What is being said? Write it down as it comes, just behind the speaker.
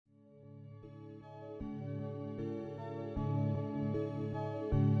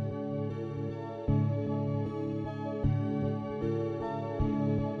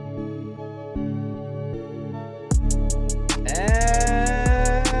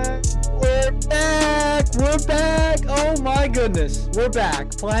We're back. Oh my goodness. We're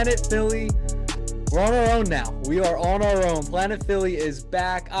back. Planet Philly. We're on our own now. We are on our own. Planet Philly is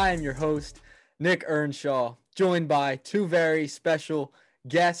back. I am your host, Nick Earnshaw, joined by two very special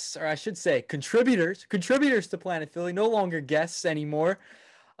guests, or I should say contributors to Planet Philly, no longer guests anymore.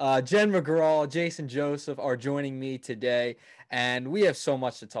 Jen McGraw, Jason Joseph are joining me today, and we have so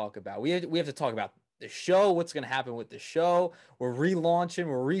much to talk about. We have to talk about the show, what's going to happen with the show. We're relaunching,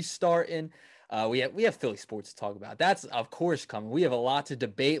 we're restarting. We have Philly sports to talk about. That's, of course, coming. We have a lot to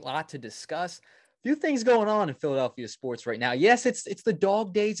debate, a lot to discuss. A few things going on in Philadelphia sports right now. Yes, it's the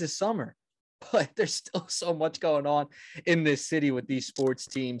dog days of summer, but there's still so much going on in this city with these sports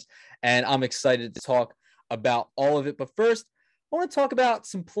teams, and I'm excited to talk about all of it. But first, I want to talk about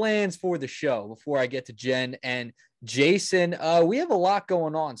some plans for the show before I get to Jen and Jason. We have a lot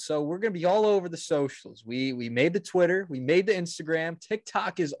going on, so we're going to be all over the socials. We made the Twitter, we made the Instagram,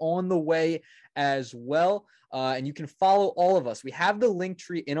 TikTok is on the way as well, and you can follow all of us. We have the link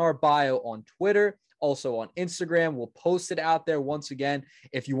tree in our bio on Twitter, also on Instagram. We'll post it out there once again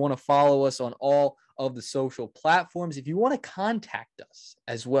if you want to follow us on all of the social platforms. If you want to contact us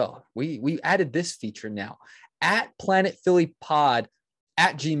as well, we added this feature now, at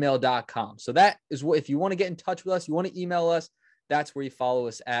planetphillypod@gmail.com. So that is what, if you want to get in touch with us, you want to email us, that's where you follow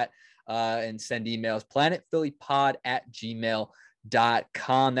us at and send emails,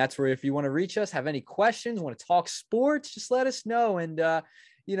 planetphillypod@gmail.com. That's where, if you want to reach us, have any questions, want to talk sports, just let us know. And,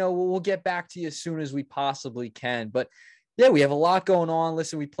 we'll get back to you as soon as we possibly can. But yeah, we have a lot going on.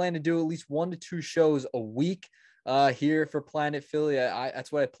 Listen, we plan to do at least 1 to 2 shows a week here for Planet Philly.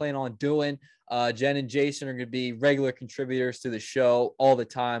 That's what I plan on doing. Jen and Jason are going to be regular contributors to the show all the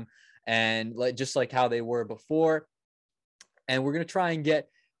time, and just like how they were before. And we're going to try and get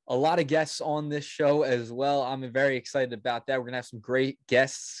a lot of guests on this show as well. I'm very excited about that. We're going to have some great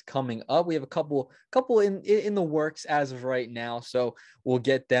guests coming up. We have a couple in the works as of right now, so we'll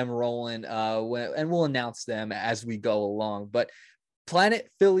get them rolling and we'll announce them as we go along. But Planet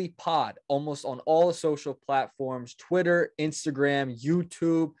Philly Pod, almost on all the social platforms, Twitter, Instagram,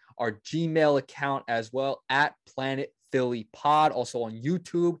 YouTube, our Gmail account as well, at Planet Philly Pod. Also on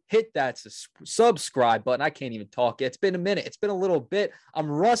YouTube, hit that subscribe button. I can't even talk. It's been a minute. It's been a little bit. I'm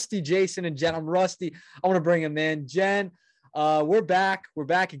rusty, Jason and Jen. I'm rusty. I want to bring them in. Jen, we're back. We're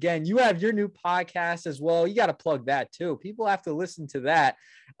back again. You have your new podcast as well. You got to plug that too. People have to listen to that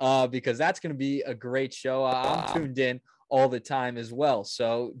because that's going to be a great show. I'm tuned in all the time as well.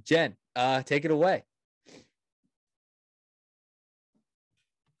 So Jen, take it away.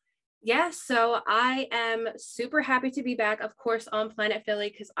 Yeah, so I am super happy to be back, of course, on Planet Philly,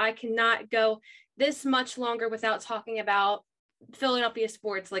 because I cannot go this much longer without talking about Philadelphia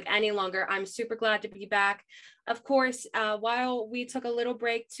sports like any longer. I'm super glad to be back. Of course, while we took a little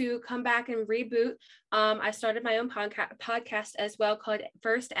break to come back and reboot, I started my own podcast as well called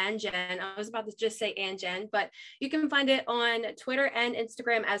First and Jen. I was about to just say and Jen, but you can find it on Twitter and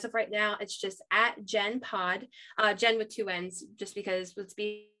Instagram as of right now. It's just at Jen Pod, Jen with 2 N's, just because let's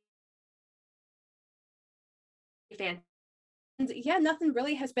be fan. And yeah, nothing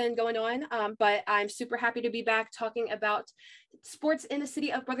really has been going on, but I'm super happy to be back talking about sports in the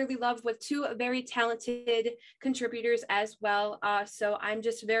city of brotherly love with 2 very talented contributors as well. So I'm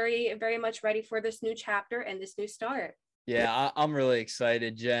just very, very much ready for this new chapter and this new start. Yeah, I'm really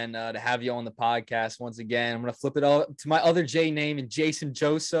excited, Jen, to have you on the podcast once again. I'm going to flip it all to my other J name, and Jason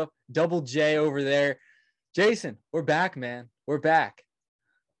Joseph, double J over there. Jason, we're back, man. We're back.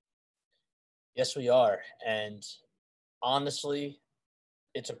 Yes, we are. And honestly,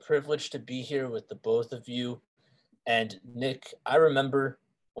 it's a privilege to be here with the both of you. And Nick, I remember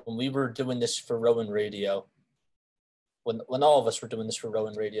when we were doing this for Rowan Radio, when all of us were doing this for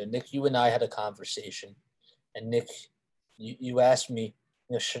Rowan Radio, Nick, you and I had a conversation. And Nick, you asked me,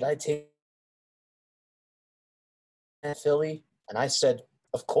 should I take Philly? And I said,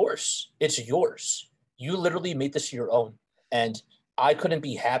 of course, it's yours. You literally made this your own. And I couldn't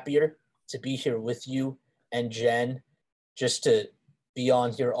be happier to be here with you and Jen, just to be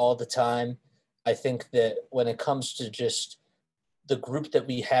on here all the time. I think that when it comes to just the group that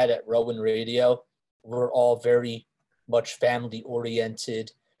we had at Rowan Radio, we're all very much family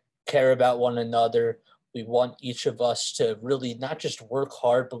oriented, care about one another. We want each of us to really not just work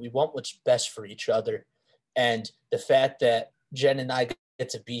hard, but we want what's best for each other. And the fact that Jen and I get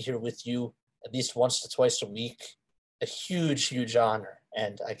to be here with you at least once to twice a week, a huge, huge honor.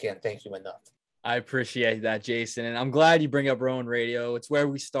 And I can't thank you enough. I appreciate that, Jason. And I'm glad you bring up Rowan Radio. It's where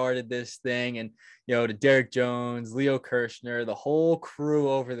we started this thing. And, to Derek Jones, Leo Kirshner, the whole crew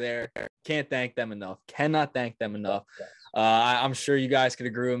over there. Can't thank them enough. Cannot thank them enough. I'm sure you guys could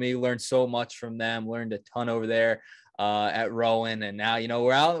agree with me. Learned so much from them. Learned a ton over there at Rowan, and now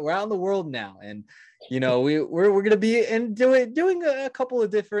we're out in the world now, and we're gonna be doing a couple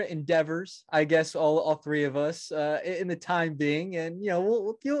of different endeavors, I guess, all three of us in the time being, and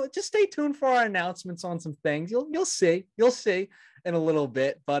you'll just stay tuned for our announcements on some things. You'll see in a little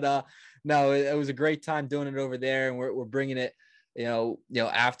bit, but no, it was a great time doing it over there, and we're bringing it,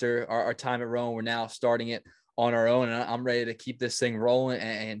 after our time at Rowan, we're now starting it on our own, and I'm ready to keep this thing rolling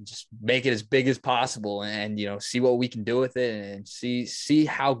and just make it as big as possible, and see what we can do with it, and see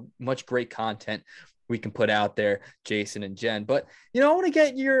how much great content we can put out there, Jason and Jen. But I want to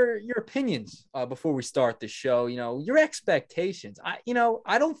get your opinions before we start the show. Your expectations. I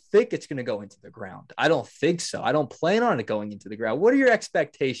don't think it's going to go into the ground. I don't think so. I don't plan on it going into the ground. What are your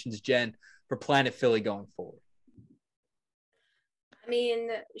expectations, Jen, for Planet Philly going forward? I mean,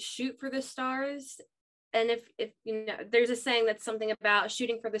 shoot for the stars. And if there's a saying that's something about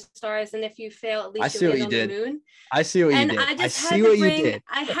shooting for the stars, and if you fail, at least you'll land on the moon. I see what you did.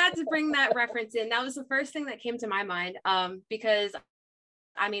 I had to bring that reference in. That was the first thing that came to my mind. Because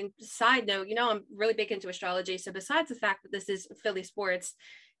I mean, side note, I'm really big into astrology. So besides the fact that this is Philly sports,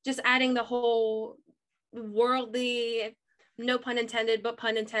 just adding the whole worldly, no pun intended, but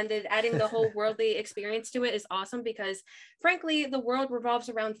pun intended, adding the whole worldly experience to it is awesome, because frankly, the world revolves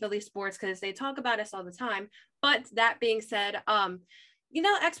around Philly sports because they talk about us all the time. But that being said,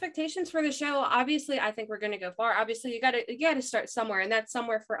 expectations for the show, obviously, I think we're going to go far. Obviously, you got to start somewhere, and that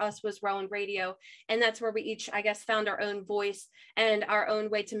somewhere for us was Rowan Radio, and that's where we each, I guess, found our own voice and our own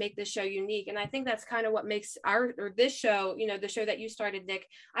way to make this show unique. And I think that's kind of what makes this show, the show that you started, Nick.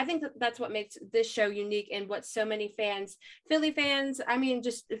 I think that's what makes this show unique, and what so many fans, Philly fans, I mean,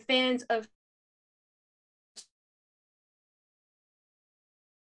 just fans of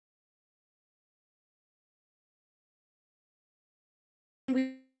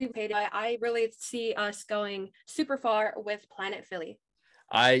I really see us going super far with Planet Philly.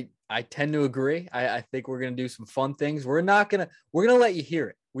 I tend to agree. I think we're going to do some fun things. We're going to let you hear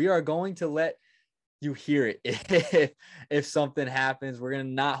it. We are going to let you hear it. If something happens, we're going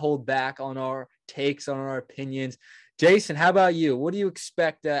to not hold back on our takes, on our opinions. Jason, how about you? What do you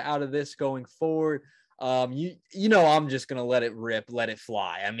expect out of this going forward? I'm just going to let it rip, let it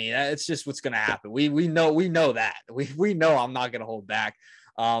fly. I mean, it's just what's going to happen. We know that. We know I'm not going to hold back.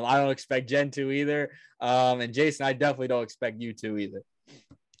 I don't expect Jen to either. And Jason, I definitely don't expect you to either.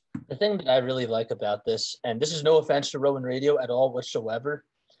 The thing that I really like about this, and this is no offense to Rowan Radio at all whatsoever,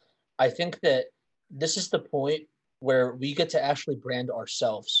 I think that this is the point where we get to actually brand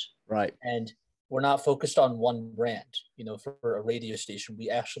ourselves. Right. And we're not focused on one brand, for a radio station.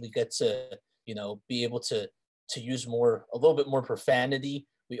 We actually get to, be able to use a little bit more profanity.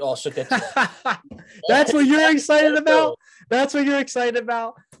 We also get to That's what you're excited about? That's what you're excited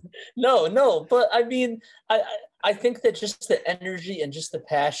about? No, but I mean, I think that just the energy and just the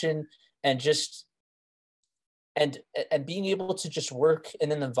passion and just and being able to just work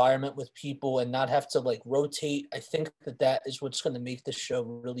in an environment with people and not have to rotate, I think that is what's going to make the show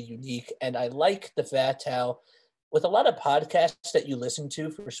really unique. And I like the fact how with a lot of podcasts that you listen to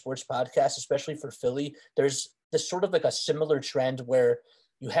for sports podcasts, especially for Philly, there's this sort of a similar trend where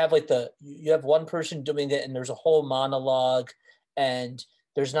you have you have one person doing it and there's a whole monologue and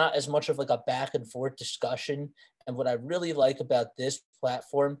there's not as much of a back and forth discussion. And what I really like about this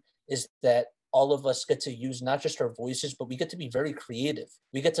platform is that all of us get to use not just our voices, but we get to be very creative.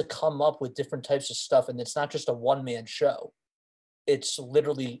 We get to come up with different types of stuff. And it's not just a one-man show. It's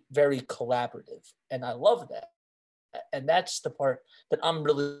literally very collaborative. And I love that. And that's the part that I'm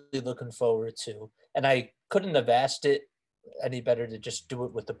really looking forward to. And I couldn't have asked it any better to just do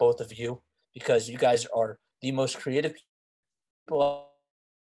it with the both of you, because you guys are the most creative people.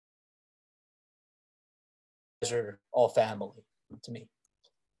 You guys are all family to me.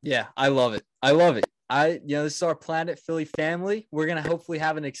 Yeah, I love it. This is our Planet Philly family. We're going to hopefully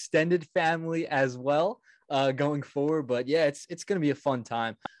have an extended family as well going forward. But yeah, it's going to be a fun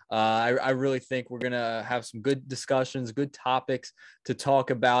time. I really think we're going to have some good discussions, good topics to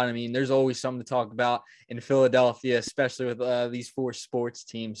talk about. I mean, there's always something to talk about in Philadelphia, especially with these four sports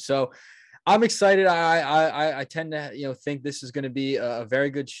teams. So I'm excited. I tend to, think this is going to be a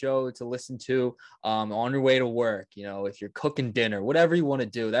very good show to listen to on your way to work. If you're cooking dinner, whatever you want to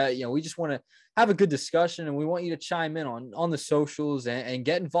do, that, we just want to have a good discussion, and we want you to chime in on the socials and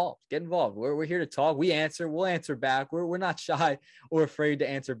get involved. We're here to talk. We'll answer back. We're not shy or afraid to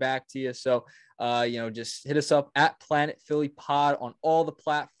answer back to you. So, just hit us up at Planet Philly Pod on all the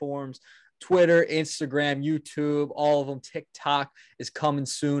platforms. Twitter, Instagram, YouTube, all of them. TikTok is coming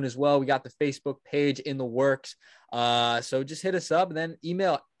soon as well. We got the Facebook page in the works. So just hit us up and then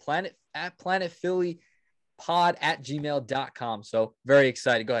email planetphillypod@gmail.com. So very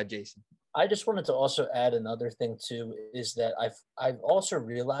excited. Go ahead, Jason. I just wanted to also add another thing too, is that I've also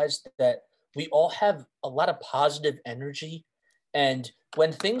realized that we all have a lot of positive energy. And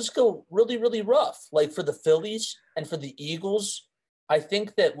when things go really, really rough, like for the Phillies and for the Eagles, I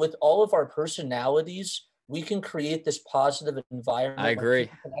think that with all of our personalities, we can create this positive environment. I agree.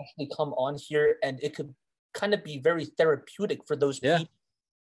 People can actually come on here and it could kind of be very therapeutic for those people.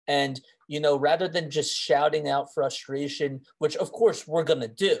 And, rather than just shouting out frustration, which of course we're going to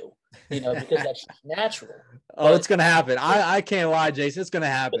do, because that's just natural. Oh, it's going to happen. I can't lie, Jason. It's going to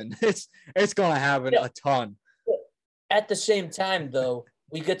happen. It's going to happen a ton. At the same time, though,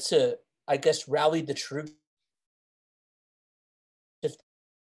 we get to, I guess, rally the troops. If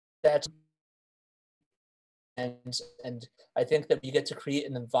that's and I think that we get to create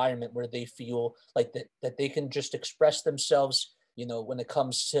an environment where they feel like that they can just express themselves, when it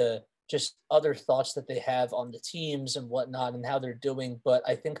comes to just other thoughts that they have on the teams and whatnot and how they're doing. But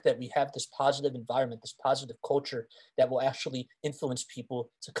I think that we have this positive environment, this positive culture that will actually influence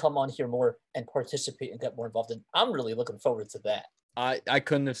people to come on here more and participate and get more involved. And I'm really looking forward to that. I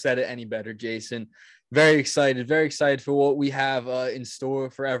couldn't have said it any better, Jason. Very excited for what we have in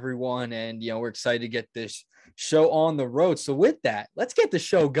store for everyone. And, we're excited to get this show on the road. So with that, let's get the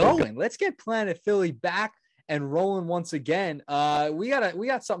show going. Let's get Planet Philly back and rolling once again. We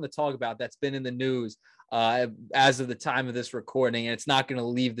got something to talk about that's been in the news as of the time of this recording, and it's not going to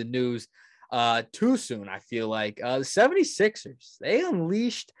leave the news too soon, I feel like. The 76ers, they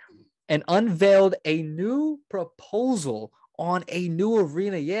unleashed and unveiled a new proposal on a new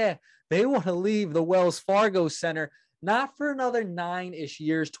arena. Yeah, they want to leave the Wells Fargo Center not for another 9-ish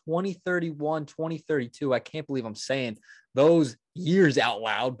years, 2031, 2032. I can't believe I'm saying those years out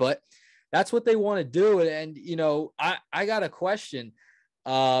loud, but that's what they want to do. And, I got a question.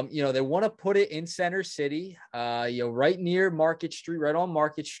 They want to put it in Center City, right near Market Street, right on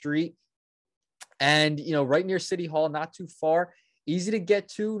Market Street. And, right near City Hall, not too far, easy to get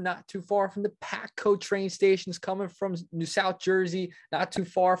to, not too far from the Patco train stations coming from New South Jersey, not too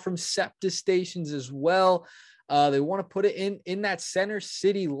far from SEPTA stations as well. They want to put it in that Center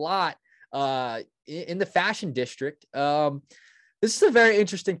City lot in the Fashion District. This is a very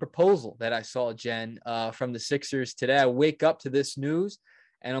interesting proposal that I saw, Jen, from the Sixers today. I wake up to this news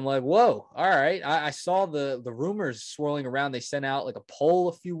and I'm like, whoa, all right. I saw the rumors swirling around. They sent out like a poll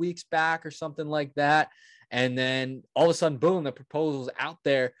a few weeks back or something like that. And then all of a sudden, boom, the proposal's out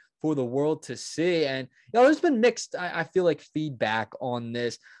there for the world to see. And, there's been mixed, I feel like, feedback on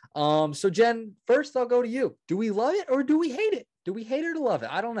this. So, Jen, first I'll go to you. Do we love it or do we hate it? Do we hate it or love it?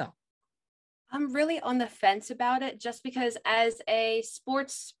 I don't know. I'm really on the fence about it just because as a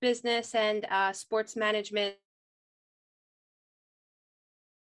sports business and sports management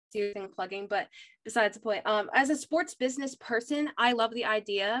plugging, but besides the point, as a sports business person, I love the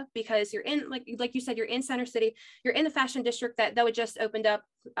idea because you're in, like you said, you're in Center City, you're in the Fashion District that would just opened up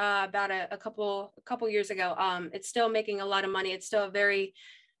about a couple years ago. It's still making a lot of money. It's still a very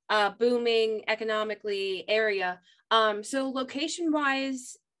booming economically area. So location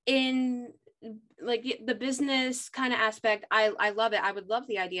wise, in like the business kind of aspect, I love it. I would love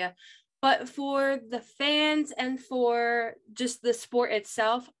the idea. But for the fans and for just the sport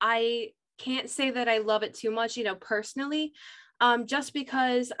itself, I can't say that I love it too much, personally, just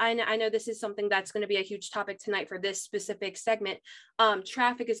because I know this is something that's going to be a huge topic tonight for this specific segment.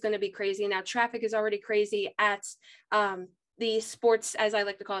 Traffic is going to be crazy. Now, traffic is already crazy at the sports, as I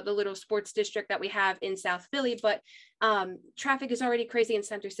like to call it, the little sports district that we have in South Philly, but traffic is already crazy in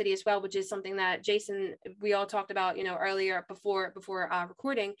Center City as well, which is something that Jason, we all talked about, earlier before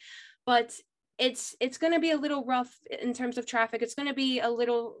recording. But it's going to be a little rough in terms of traffic. It's going to be a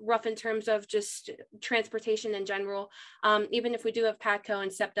little rough in terms of just transportation in general. Even if we do have Patco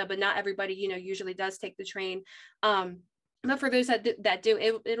and SEPTA, but not everybody, usually does take the train. But for those that do,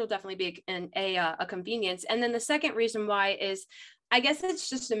 it'll definitely be a convenience. And then the second reason why is, I guess it's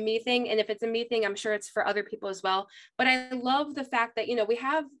just a me thing. And if it's a me thing, I'm sure it's for other people as well. But I love the fact that, we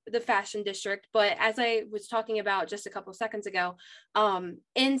have the Fashion District, but as I was talking about just a couple seconds ago,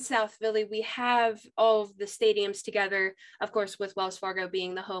 in South Philly, we have all of the stadiums together, of course, with Wells Fargo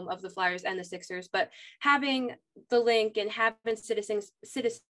being the home of the Flyers and the Sixers, but having the link and having Citizens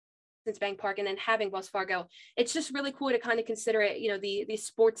Bank Park and then having Wells Fargo, it's just really cool to kind of consider it, the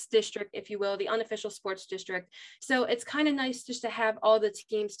sports district, if you will, the unofficial sports district. So it's kind of nice just to have all the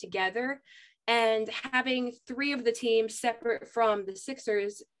teams together. And having three of the teams separate from the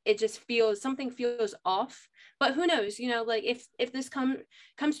Sixers, it just something feels off. But who knows, like if this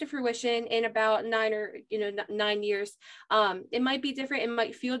comes to fruition in about 9 years, it might be different, it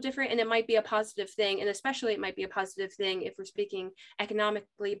might feel different, and it might be a positive thing. And especially it might be a positive thing if we're speaking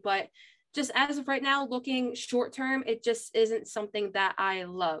economically. But just as of right now, looking short term, it just isn't something that I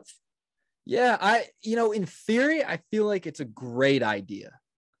love. Yeah, in theory, I feel like it's a great idea.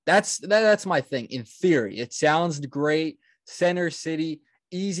 That's my thing. In theory, it sounds great. Center City,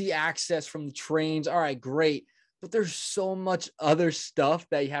 easy access from the trains. All right, great. But there's so much other stuff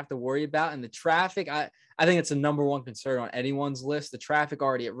that you have to worry about. And the traffic, I think it's the number one concern on anyone's list. The traffic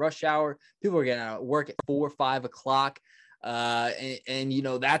already at rush hour. People are getting out of work at 4 or 5 o'clock. And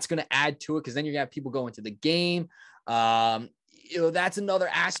that's going to add to it, because then you're going to have people going to the game. That's another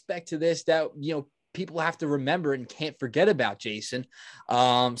aspect to this that, people have to remember and can't forget about, Jason.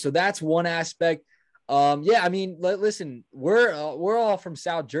 So that's one aspect. Listen, we're all from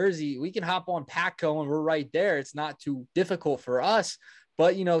South Jersey. We can hop on Patco and we're right there. It's not too difficult for us.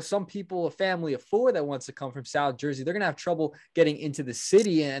 But, some people, a family of 4 that wants to come from South Jersey, they're going to have trouble getting into the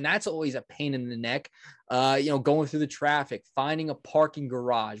city. And that's always a pain in the neck, going through the traffic, finding a parking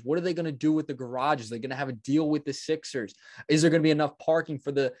garage. What are they going to do with the garages? They're going to have a deal with the Sixers. Is there going to be enough parking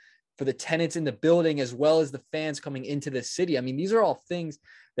for the tenants in the building as well as the fans coming into the city? I mean, these are all things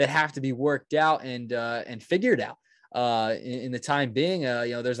that have to be worked out and figured out in the time being.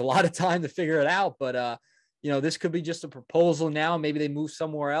 There's a lot of time to figure it out, but this could be just a proposal now. Maybe they move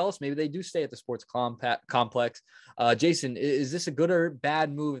somewhere else. Maybe they do stay at the sports complex. Jason, is this a good or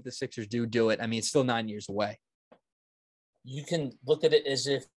bad move if the Sixers do it? I mean, it's still 9 years away. You can look at it as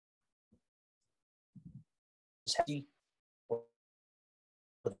if it's heavy.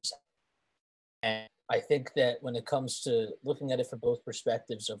 And I think that when it comes to looking at it from both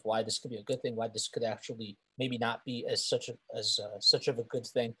perspectives of why this could be a good thing, why this could actually maybe not be as such of a good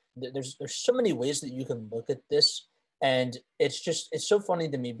thing, there's so many ways that you can look at this, and it's so funny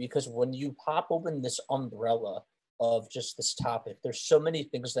to me because when you pop open this umbrella of just this topic, there's so many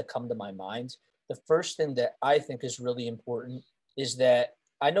things that come to my mind. The first thing that I think is really important is that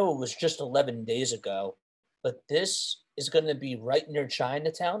I know it was just 11 days ago, but this is going to be right near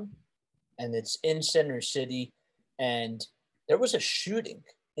Chinatown. And it's in Center City. And there was a shooting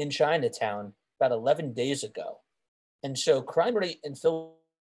in Chinatown about 11 days ago. And so crime rate in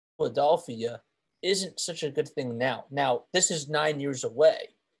Philadelphia isn't such a good thing now. Now, this is 9 years away.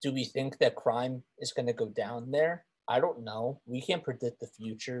 Do we think that crime is going to go down there? I don't know. We can't predict the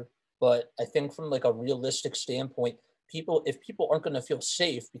future. But I think from like a realistic standpoint, if people aren't going to feel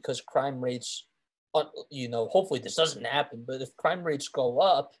safe because crime rates, hopefully this doesn't happen, but if crime rates go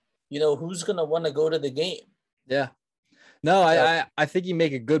up, who's going to want to go to the game? Yeah. No, I think you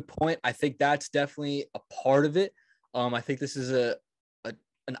make a good point. I think that's definitely a part of it. I think this is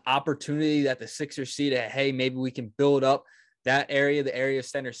an opportunity that the Sixers see that, hey, maybe we can build up that area, the area of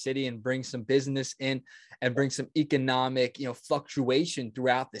Center City, and bring some business in and bring some economic, fluctuation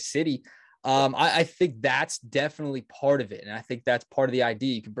throughout the city. I think that's definitely part of it. And I think that's part of the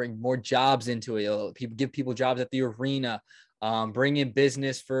idea. You can bring more jobs into it. Give people jobs at the arena, bring in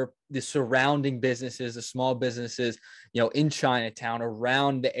business for the surrounding businesses, the small businesses, in Chinatown,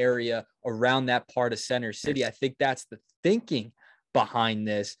 around the area, around that part of Center City. I think that's the thinking behind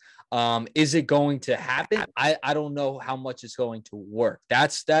this. Is it going to happen? I don't know how much it's going to work.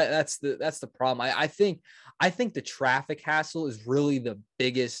 That's the problem. I think the traffic hassle is really the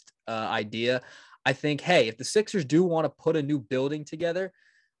biggest idea. I think, hey, if the Sixers do want to put a new building together,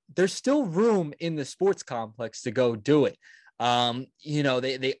 there's still room in the sports complex to go do it.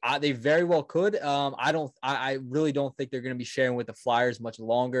 They very well could. I really don't think they're going to be sharing with the Flyers much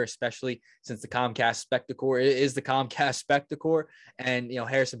longer, especially since the Comcast Spectacor is the Comcast Spectacor, and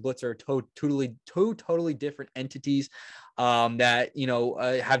Harris and Blitzer are two totally different entities that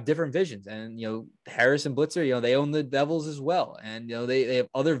have different visions. And Harris and Blitzer, they own the Devils as well, and they have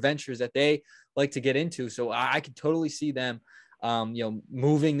other ventures that they like to get into. So I could totally see them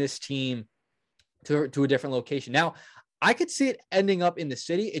moving this team to a different location. Now, I could see it ending up in the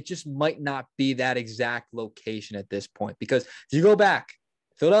city. It just might not be that exact location at this point, because if you go back,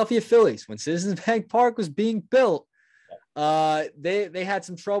 Philadelphia Phillies, when Citizens Bank Park was being built, they had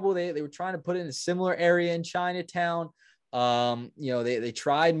some trouble. They were trying to put it in a similar area in Chinatown. They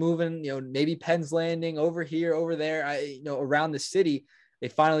tried moving, maybe Penn's Landing over here, over there, around the city. They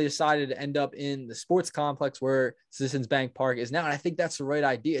finally decided to end up in the sports complex where Citizens Bank Park is now. And I think that's the right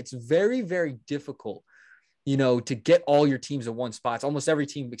idea. It's very, very difficult to get all your teams in one spot. It's almost every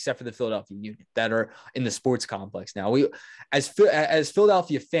team except for the Philadelphia Union that are in the sports complex now. We, as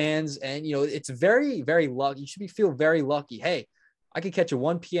Philadelphia fans, and it's very, very lucky. You should feel very lucky. Hey, I could catch a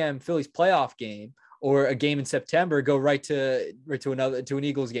 1 p.m. Phillies playoff game or a game in September, go right to an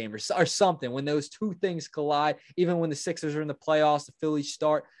Eagles game or something. When those two things collide, even when the Sixers are in the playoffs, the Phillies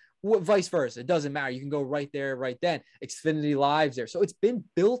start. Vice versa. It doesn't matter. You can go right there, right then. Xfinity Live's there. So it's been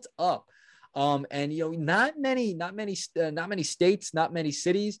built up. And not many states, not many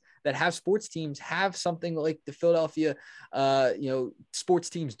cities that have sports teams have something like the Philadelphia, sports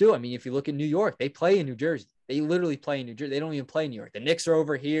teams do. I mean, if you look at New York, they play in New Jersey. They literally play in New Jersey. They don't even play in New York. The Knicks are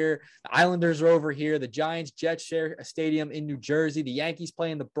over here. The Islanders are over here. The Giants, Jets share a stadium in New Jersey. The Yankees play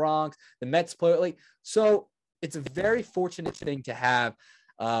in the Bronx. The Mets play so it's a very fortunate thing to have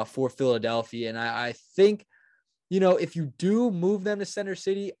for Philadelphia. And I think, if you do move them to Center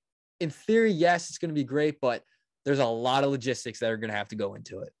City, in theory, yes, it's going to be great, but there's a lot of logistics that are going to have to go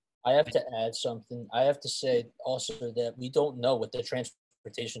into it. I have to add something. I have to say also that we don't know what the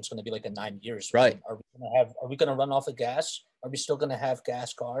transportation is going to be like in 9 years. Right. Are we going to run off of gas? Are we still going to have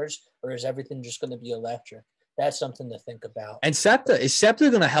gas cars, or is everything just going to be electric? That's something to think about. And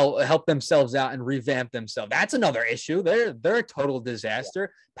SEPTA going to help themselves out and revamp themselves? That's another issue. They're a total disaster.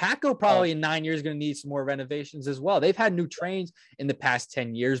 Yeah. PATCO probably in 9 years going to need some more renovations as well. They've had new trains in the past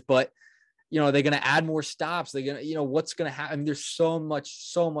 10 years, but they're going to add more stops. They're going to, what's going to happen? I mean, there's so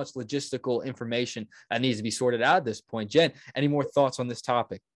much logistical information that needs to be sorted out at this point. Jen, any more thoughts on this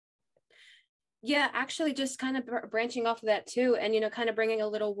topic? Yeah, actually just kind of branching off of that too. And, kind of bringing a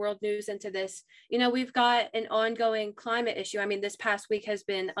little world news into this, we've got an ongoing climate issue. I mean, this past week has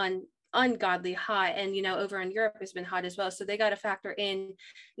been ungodly hot, and, over in Europe has been hot as well. So they got to factor in,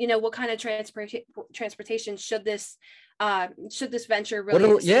 what kind of transportation should this venture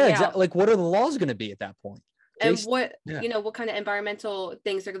really exactly. Like, what are the laws going to be at that point? And what kind of environmental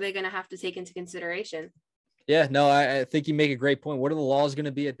things are they going to have to take into consideration? Yeah, no, I think you make a great point. What are the laws going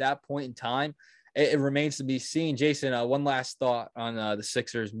to be at that point in time? It remains to be seen. Jason, one last thought on the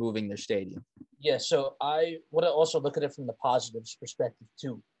Sixers moving their stadium. Yeah, so I want to also look at it from the positives perspective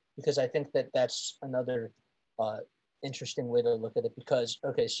too, because I think that that's another interesting way to look at it. Because,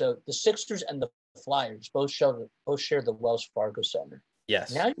 okay, so the Sixers and the Flyers both share the Wells Fargo Center.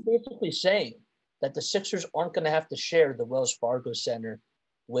 Yes. Now you're basically saying that the Sixers aren't going to have to share the Wells Fargo Center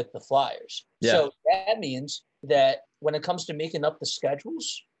with the Flyers. Yeah. So that means that when it comes to making up the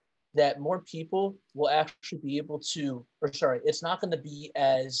schedules, that more people will actually be able to, it's not going to be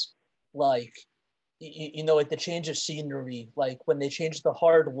as like, like the change of scenery, like when they change the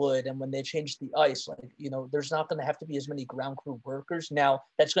hardwood and when they change the ice, there's not going to have to be as many ground crew workers. Now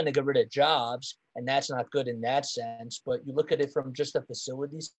that's going to get rid of jobs, and that's not good in that sense. But you look at it from just a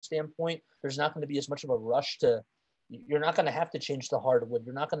facilities standpoint, there's not going to be as much of a rush you're not going to have to change the hardwood.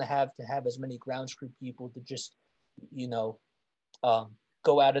 You're not going to have as many grounds crew people to just,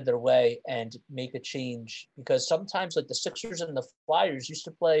 go out of their way and make a change. Because sometimes like the Sixers and the Flyers used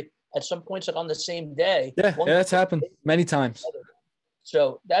to play at some points like on the same day. Yeah, that's happened many times.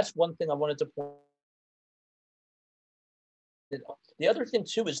 So that's one thing I wanted to point. The other thing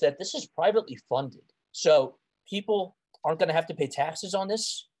too is that this is privately funded. So people aren't going to have to pay taxes on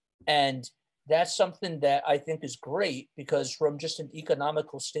this. And that's something that I think is great, because from just an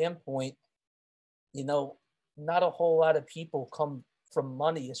economical standpoint, not a whole lot of people come from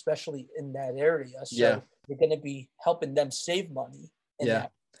money, especially in that area. So you're going to be helping them save money in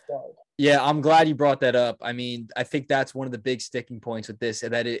that regard. Yeah, I'm glad you brought that up. I mean, I think that's one of the big sticking points with this,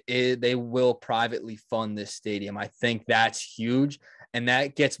 that they will privately fund this stadium. I think that's huge, and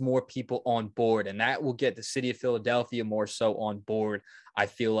that gets more people on board, and that will get the city of Philadelphia more so on board. I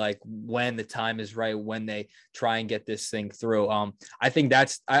feel like when the time is right, when they try and get this thing through. I think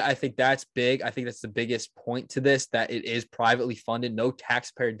that's big. I think that's the biggest point to this, that it is privately funded. No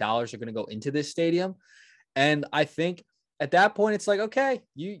taxpayer dollars are going to go into this stadium. And I think at that point, it's like, okay,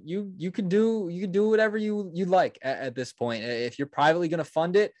 you can do whatever you like at this point. If you're privately going to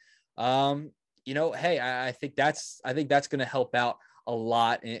fund it, hey, I think that's going to help out a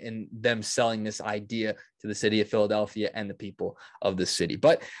lot in them selling this idea to the city of Philadelphia and the people of the city.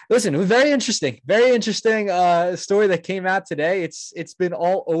 But listen, it was very interesting story that came out today. It's been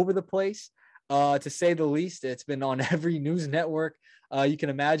all over the place, to say the least. It's been on every news network you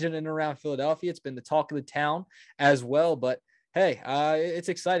can imagine in and around Philadelphia. It's been the talk of the town as well. But hey, it's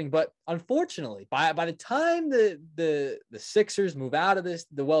exciting. But unfortunately, by the time the Sixers move out of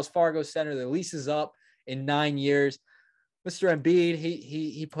the Wells Fargo Center, the lease is up in 9 years. Mr. Embiid,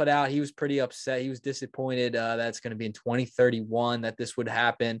 he put out, he was pretty upset. He was disappointed that it's going to be in 2031 that this would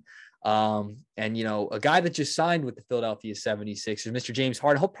happen. And, you know, a guy that just signed with the Philadelphia 76ers, Mr. James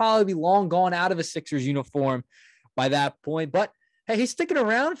Harden, he'll probably be long gone out of a Sixers uniform by that point. But, hey, he's sticking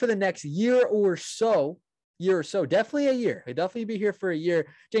around for the next year or so. Definitely a year. He'll definitely be here for a year.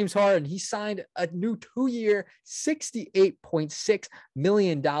 James Harden, he signed a new 2-year, $68.6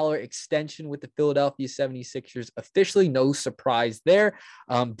 million extension with the Philadelphia 76ers. Officially, no surprise there.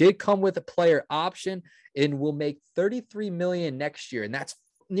 Did come with a player option and will make $33 million next year. And that's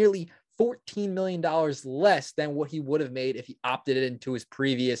nearly $14 million less than what he would have made if he opted into his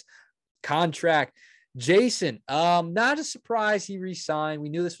previous contract. Jason, not a surprise he re-signed. We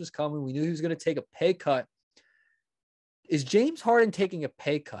knew this was coming. We knew he was going to take a pay cut. Is James Harden taking a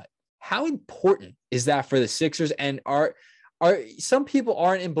pay cut? How important is that for the Sixers? And are some people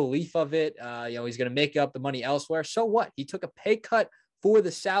aren't in belief of it? He's going to make up the money elsewhere. So what? He took a pay cut for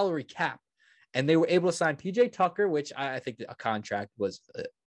the salary cap, and they were able to sign PJ Tucker, which I think a contract was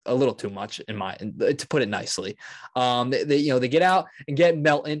a little too much to put it nicely. They get out and get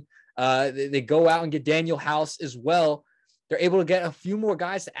Melton. They go out and get Daniel House as well. They're able to get a few more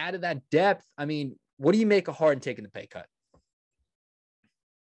guys to add to that depth. I mean, what do you make of Harden taking the pay cut?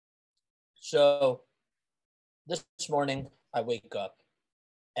 So this morning I wake up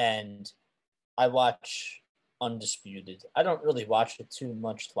and I watch Undisputed. I don't really watch it too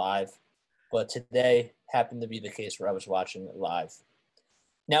much live, but today happened to be the case where I was watching it live.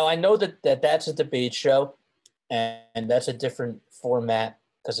 Now, I know that's a debate show, and that's a different format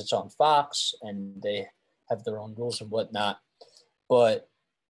because it's on Fox and they have their own rules and whatnot. But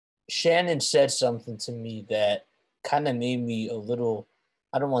Shannon said something to me that kind of made me a little,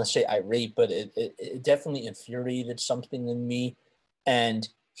 I don't want to say irate, but it definitely infuriated something in me. And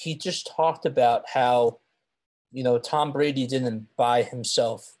he just talked about how, Tom Brady didn't buy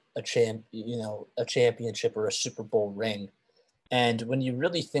himself a championship or a Super Bowl ring. And when you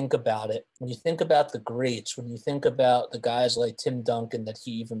really think about it, when you think about the greats, when you think about the guys like Tim Duncan that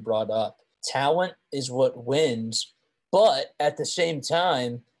he even brought up, talent is what wins. But at the same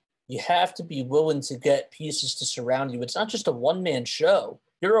time, you have to be willing to get pieces to surround you. It's not just a one-man show.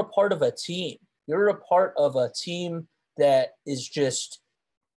 You're a part of a team. You're a part of a team that is just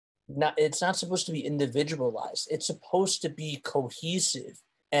not, it's not supposed to be individualized. It's supposed to be cohesive,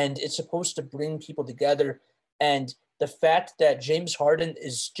 and it's supposed to bring people together. And the fact that James Harden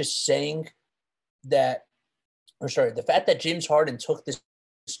is just saying that, the fact that James Harden took this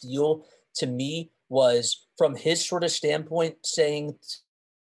deal to me was from his sort of standpoint saying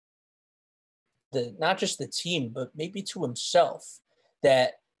not just the team, but maybe to himself,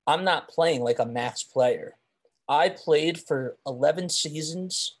 that I'm not playing like a max player. I played for 11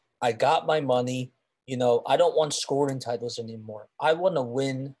 seasons. I got my money. I don't want scoring titles anymore. I want to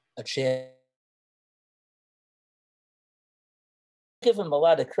win a championship. Give him a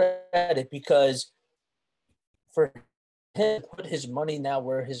lot of credit because for him to put his money now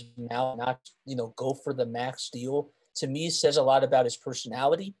where his mouth, not, go for the max deal, to me says a lot about his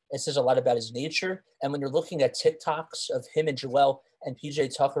personality. It says a lot about his nature. And when you're looking at TikToks of him and Joel and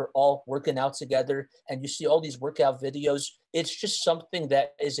PJ Tucker all working out together, and you see all these workout videos, it's just something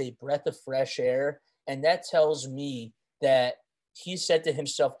that is a breath of fresh air. And that tells me that he said to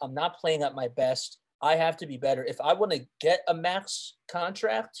himself, I'm not playing at my best. I have to be better. If I want to get a max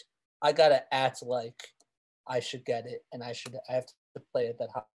contract, I got to act like I should get it. And I have to play at that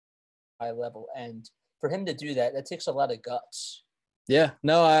high level. And for him to do that, that takes a lot of guts. Yeah,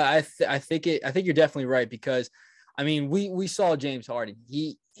 no, I think you're definitely right because, I mean, we saw James Harden.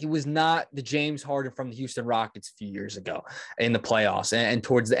 He was not the James Harden from the Houston Rockets a few years ago in the playoffs and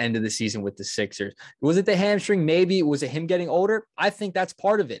towards the end of the season with the Sixers. Was it the hamstring? Maybe. Was it him getting older? I think that's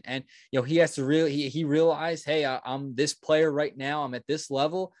part of it. And, he has to he realized, hey, I'm this player right now. I'm at this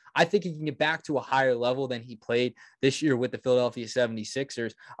level. I think he can get back to a higher level than he played this year with the Philadelphia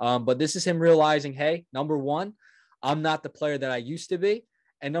 76ers. But this is him realizing, hey, number one, I'm not the player that I used to be.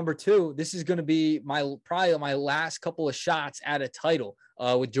 And number two, this is going to be probably my last couple of shots at a title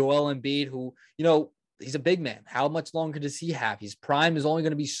with Joel Embiid, who, he's a big man. How much longer does he have? His prime is only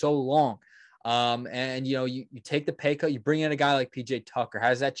going to be so long. And you take the pay cut, you bring in a guy like PJ Tucker,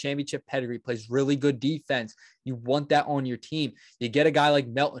 has that championship pedigree, plays really good defense. You want that on your team. You get a guy like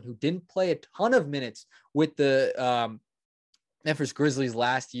Melton, who didn't play a ton of minutes with the Memphis Grizzlies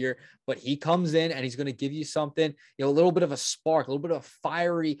last year, but he comes in and he's going to give you something, a little bit of a spark, a little bit of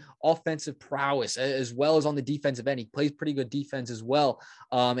fiery offensive prowess, as well as on the defensive end. He plays pretty good defense as well.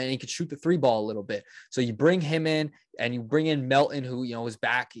 And he could shoot the three ball a little bit. So you bring him in and you bring in Melton, who, is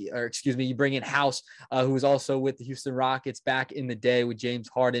back, or excuse me, you bring in House, who was also with the Houston Rockets back in the day with James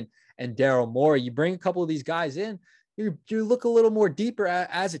Harden and Daryl Morey. You bring a couple of these guys in, you look a little more deeper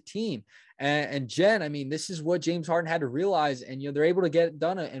as a team. And Jen, I mean, this is what James Harden had to realize, and they're able to get it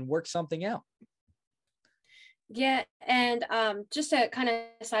done and work something out. Yeah, and just to kind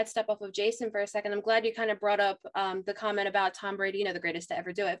of sidestep off of Jason for a second, I'm glad you kind of brought up the comment about Tom Brady, the greatest to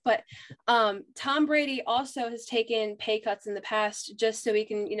ever do it. But Tom Brady also has taken pay cuts in the past just so he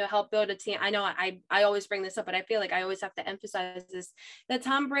can, help build a team. I know I always bring this up, but I feel like I always have to emphasize this, that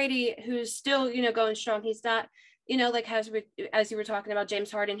Tom Brady, who's still, going strong, he's not, like as you were talking about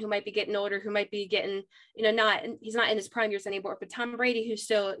James Harden, who might be getting older, who might be getting, he's not in his prime years anymore, but Tom Brady, who's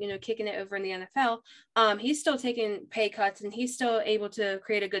still, kicking it over in the NFL, he's still taking pay cuts and he's still able to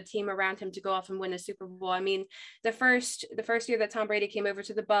create a good team around him to go off and win a Super Bowl. I mean, the first year that Tom Brady came over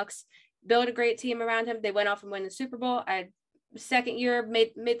to the Bucs, built a great team around him. They went off and won the Super Bowl. Second year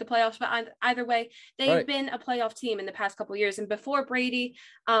made the playoffs, but either way, they've been a playoff team in the past couple of years. And before Brady,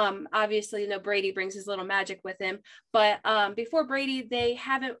 obviously, Brady brings his little magic with him, but before Brady, they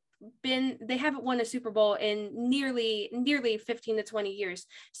haven't won a Super Bowl in nearly 15 to 20 years.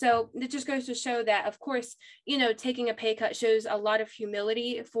 So it just goes to show that, of course, taking a pay cut shows a lot of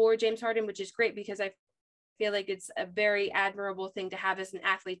humility for James Harden, which is great, because I feel like it's a very admirable thing to have as an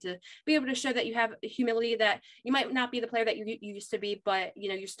athlete, to be able to show that you have humility, that you might not be the player that you used to be, but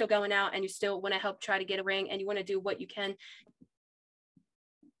you're still going out and you still want to help try to get a ring, and you want to do what you can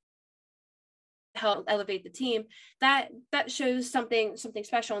help elevate the team. That shows something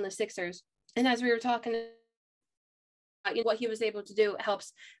special in the Sixers. And as we were talking, what he was able to do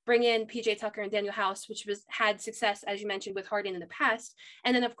helps bring in PJ Tucker and Daniel House, which had success, as you mentioned, with Harden in the past.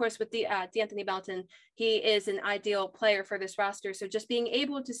 And then, of course, with D'Anthony Melton, he is an ideal player for this roster. So just being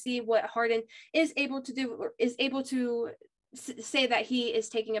able to see what Harden is able to do, or is able to say that he is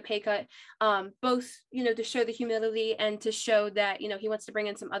taking a pay cut, both, to show the humility and to show that, he wants to bring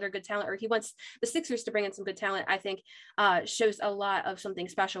in some other good talent, or he wants the Sixers to bring in some good talent, I think shows a lot of something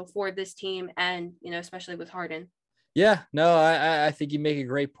special for this team, and, especially with Harden. Yeah, no, I think you make a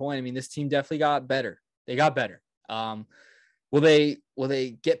great point. I mean, this team definitely got better. They got better. Will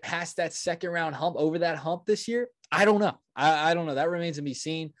they get past that second round hump, over that hump this year? I don't know. I don't know. That remains to be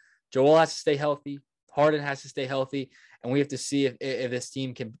seen. Joel has to stay healthy. Harden has to stay healthy. And we have to see if this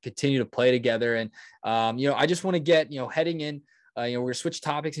team can continue to play together. And, I just want to get, heading in, we're going to switch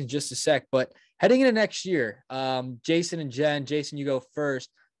topics in just a sec, but heading into next year, Jason and Jen, Jason, you go first.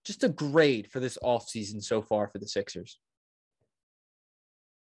 Just a grade for this offseason so far for the Sixers.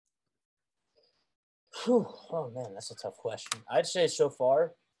 Whew. Oh, man, that's a tough question. I'd say so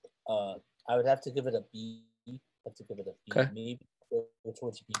far, I would have to give it a B. Okay. Maybe go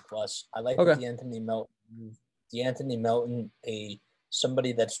towards B+. I like Okay. D'Anthony Melton,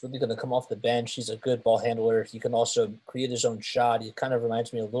 somebody that's really going to come off the bench. He's a good ball handler. He can also create his own shot. He kind of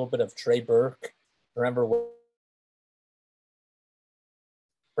reminds me a little bit of Trey Burke. Remember when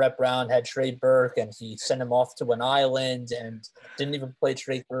Brett Brown had Trey Burke and he sent him off to an island and didn't even play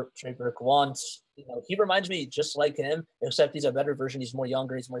Trey Burke once? He reminds me just like him, except he's a better version. He's more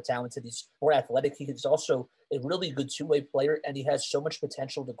younger. He's more talented. He's more athletic. He's also a really good two-way player, and he has so much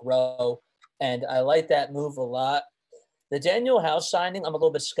potential to grow. And I like that move a lot. The Daniel House signing, I'm a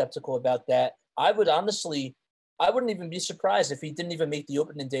little bit skeptical about that. I wouldn't even be surprised if he didn't even make the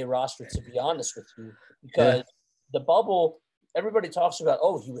opening day roster, to be honest with you, because the bubble, everybody talks about,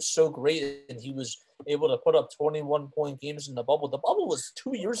 oh, he was so great and he was able to put up 21-point games in the bubble. The bubble was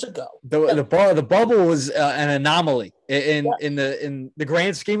 2 years ago. The bubble was an anomaly in the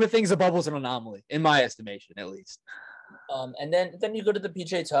grand scheme of things. The bubble was an anomaly, in my estimation, at least. And then you go to the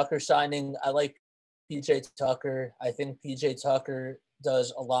PJ Tucker signing. I like PJ Tucker. I think PJ Tucker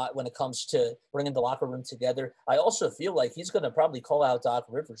does a lot when it comes to bringing the locker room together. I also feel like he's going to probably call out Doc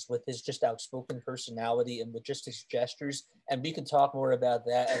Rivers with his just outspoken personality and with just his gestures. And we can talk more about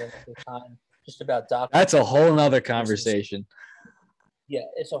that at another time, just about Doc. That's a whole nother conversation. Yeah,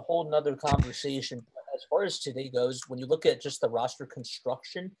 it's a whole nother conversation. But as far as today goes, when you look at just the roster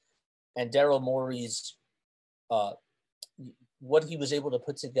construction and Daryl Morey's what he was able to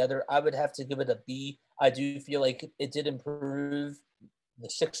put together, I would have to give it a B. I do feel like it did improve. The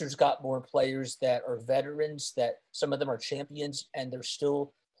Sixers got more players that are veterans, that some of them are champions, and they're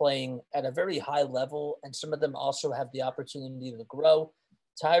still playing at a very high level, and some of them also have the opportunity to grow.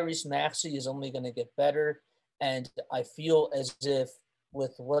 Tyrese Maxey is only going to get better, And I feel as if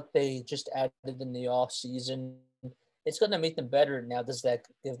with what they just added in the offseason, it's going to make them better. Now, does that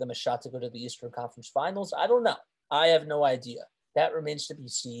give them a shot to go to the Eastern Conference Finals? I don't know. I have no idea. That remains to be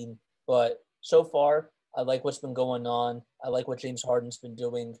seen. But so far, I like what's been going on. I like what James Harden's been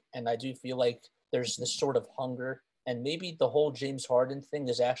doing. And I do feel like there's this sort of hunger. And maybe the whole James Harden thing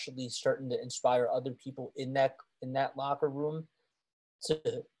is actually starting to inspire other people in that locker room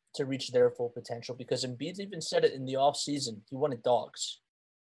to reach their full potential, because Embiid even said it in the offseason. He wanted dogs.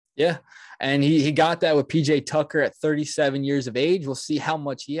 Yeah, and he got that with PJ Tucker at 37 years of age. We'll see how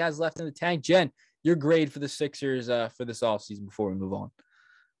much he has left in the tank. Jen, your grade for the Sixers for this offseason before we move on.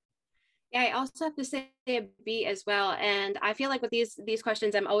 Yeah, I also have to say a B as well. And I feel like with these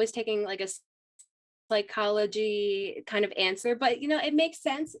questions, I'm always taking like a psychology kind of answer, but it makes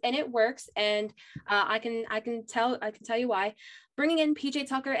sense and it works. And I can tell you why. Bringing in PJ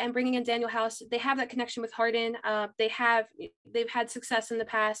Tucker and bringing in Daniel House, they have that connection with Harden. They've had success in the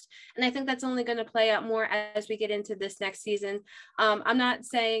past, and I think that's only going to play out more as we get into this next season. I'm not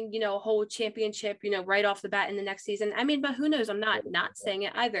saying a whole championship right off the bat in the next season. I mean, but who knows? I'm not saying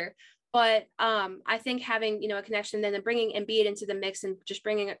it either. But I think having a connection, then bringing Embiid into the mix and just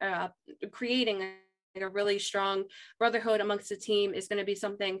creating a really strong brotherhood amongst the team is going to be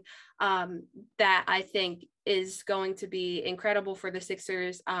something that I think is going to be incredible for the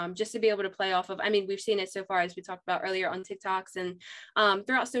Sixers, just to be able to play off of. I mean, we've seen it so far, as we talked about earlier, on TikToks and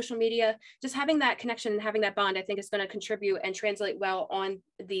throughout social media. Just having that connection and having that bond, I think, is going to contribute and translate well on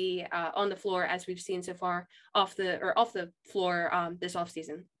the floor, as we've seen so far off the floor this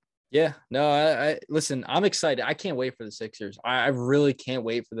offseason. Yeah, no, I listen, I'm excited. I can't wait for the Sixers. I really can't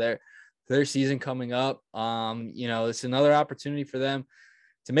wait for their season coming up. It's another opportunity for them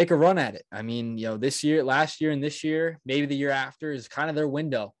to make a run at it. I mean, this year, last year, and this year, maybe the year after is kind of their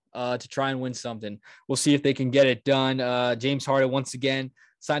window to try and win something. We'll see if they can get it done. James Harden, once again,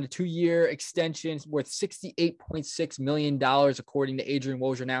 signed a 2-year extension worth $68.6 million, according to Adrian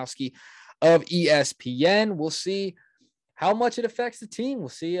Wojnarowski of ESPN. We'll see how much it affects the team. We'll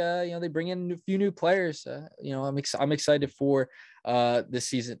see. They bring in a few new players. I'm excited for this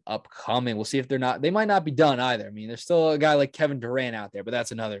season upcoming. We'll see if they might not be done either. I mean, there's still a guy like Kevin Durant out there, but that's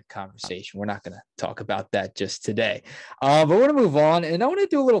another conversation. We're not going to talk about that just today. But we're going to move on, and I want to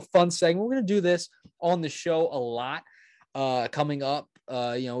do a little fun segment. We're going to do this on the show a lot coming up.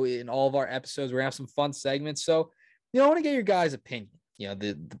 In all of our episodes, we're going to have some fun segments. So, I want to get your guys' opinion.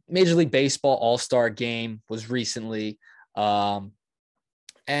 The Major League Baseball All-Star Game was recently. I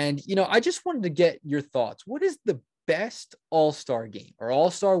just wanted to get your thoughts. What is the best All-Star game or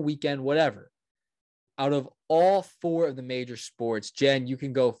All-Star weekend, whatever, out of all 4 of the major sports? Jen, you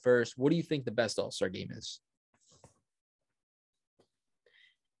can go first. What do you think the best All-Star game is?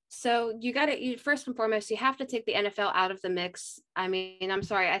 So first and foremost, you have to take the NFL out of the mix. I mean, I'm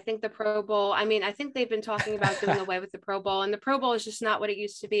sorry. I think the Pro Bowl, I think they've been talking about doing away with the Pro Bowl, and the Pro Bowl is just not what it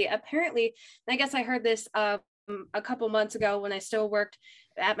used to be. Apparently, I guess I heard this a couple months ago when I still worked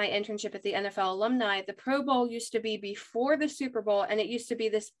at my internship at the NFL Alumni. The Pro Bowl used to be before the Super Bowl, and it used to be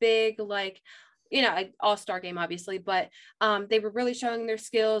this big, all-star game, obviously, but they were really showing their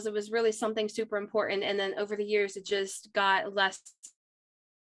skills. It was really something super important. And then over the years, it just got less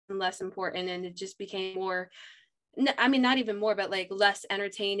and less important, and it just became more, not even more, but less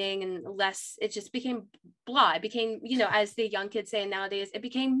entertaining and less, it just became blah. It became, as the young kids say nowadays, it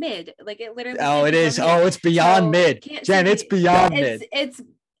became mid. It literally. Oh, it is. Oh, it's beyond mid. Jen, it's beyond mid.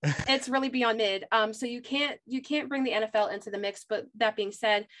 It's really beyond mid. So you can't bring the NFL into the mix. But that being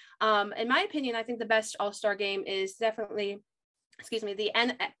said, in my opinion, I think the best All-Star game is definitely, the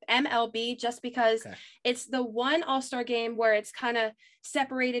MLB, just because it's the one All-Star game where it's kind of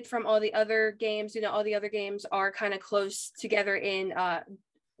separated from all the other games. All the other games are kind of close together in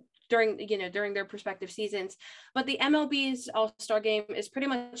during their respective seasons. But the MLB's All-Star Game is pretty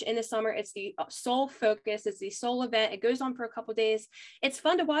much in the summer. It's the sole focus. It's the sole event. It goes on for a couple of days. It's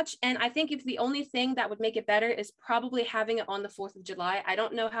fun to watch. And I think if the only thing that would make it better is probably having it on the 4th of July. I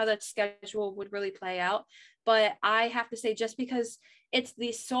don't know how that schedule would really play out, but I have to say, just because it's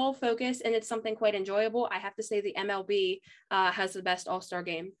the sole focus and it's something quite enjoyable, I have to say the MLB has the best All-Star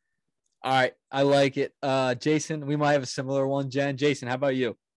Game. All right. I like it. Jason, we might have a similar one. Jen, Jason, how about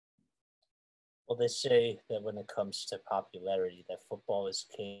you? Well, they say that when it comes to popularity, that football is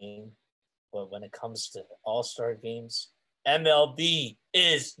king. But when it comes to all-star games, MLB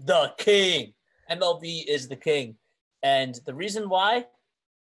is the king. MLB is the king. And the reason why,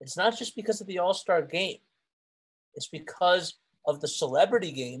 it's not just because of the all-star game. It's because of the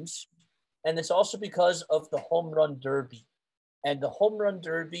celebrity games, and it's also because of the home run derby. And the home run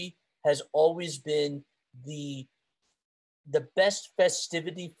derby has always been the best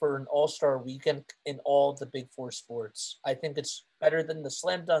festivity for an all-star weekend in all the big four sports. I think it's better than the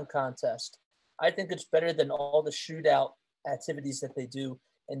slam dunk contest. I think it's better than all the shootout activities that they do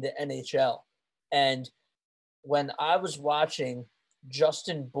in the NHL. And when I was watching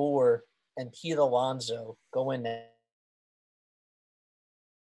Justin Bour and Pete Alonso go in there,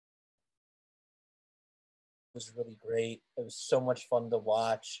 it was really great. It was so much fun to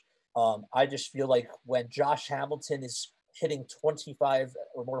watch. I just feel like when Josh Hamilton is hitting 25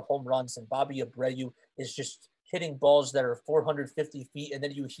 or more home runs and Bobby Abreu is just hitting balls that are 450 feet, and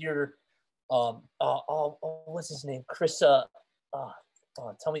then you hear, what's his name? Chris, tell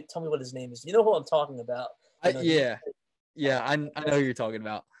me what his name is. You know who I'm talking about? You know, yeah, I know who you're talking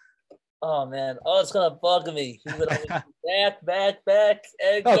about. Oh man, it's gonna bug me. He would always back,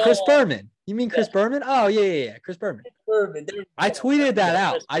 and Oh, go. Chris Berman. You mean Chris Berman? Oh yeah, Chris Berman. Berman. I tweeted that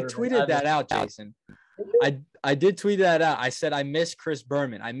out. Jason. I did tweet that out. I said I miss Chris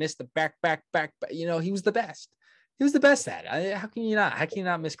Berman. I miss the back. You know, he was the best. He was the best at it. How can you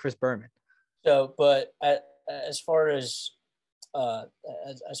not miss Chris Berman? So, but as far as the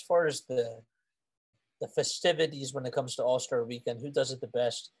festivities when it comes to All-Star Weekend, who does it the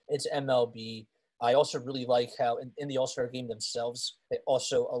best? It's MLB. I also really like how in the All-Star game themselves, they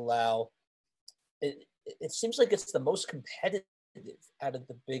also allow it. It seems like it's the most competitive out of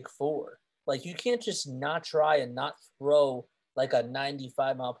the big four. Like you can't just not try and not throw like a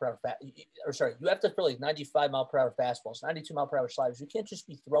 95 mile per hour you have to throw like 95 mile per hour fastballs, 92 mile per hour sliders. You can't just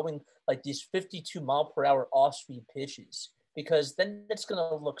be throwing like these 52 mile per hour off speed pitches because then it's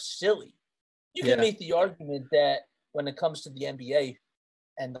gonna look silly. You can make the argument that when it comes to the NBA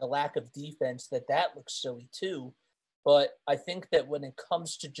and the lack of defense, that looks silly too. But I think that when it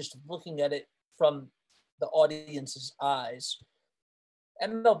comes to just looking at it from the audience's eyes,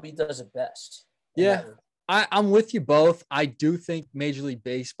 MLB does it best. Yeah, I'm with you both. I do think Major League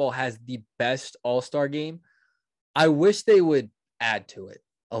Baseball has the best All-Star game. I wish they would add to it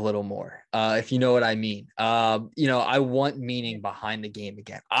a little more, if you know what I mean. I want meaning behind the game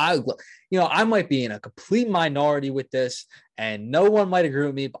again. I might be in a complete minority with this, and no one might agree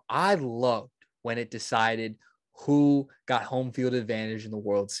with me, but I loved when it decided who got home field advantage in the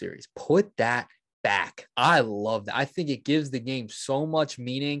World Series. Put that back. I love that. I think it gives the game so much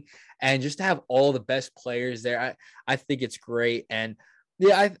meaning, and just to have all the best players there, I think it's great. And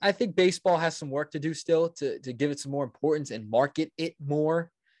yeah, I think baseball has some work to do still to give it some more importance and market it more,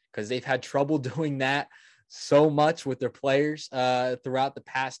 because they've had trouble doing that so much with their players throughout the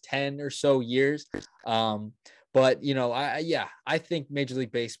past 10 or so years. But I think Major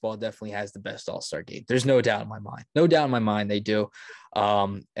League Baseball definitely has the best All-Star game. There's no doubt in my mind. No doubt in my mind they do.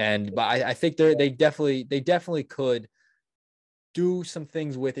 But I think they definitely could do some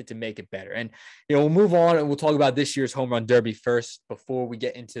things with it to make it better. And we'll move on and we'll talk about this year's Home Run Derby first before we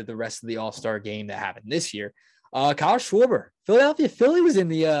get into the rest of the All-Star game that happened this year. Kyle Schwarber, Philadelphia Philly was in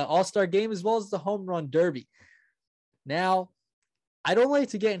the All-Star game as well as the Home Run Derby. Now, I don't like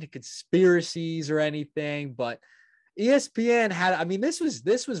to get into conspiracies or anything, but ESPN had, this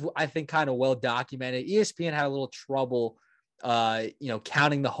was I think kind of well documented. ESPN had a little trouble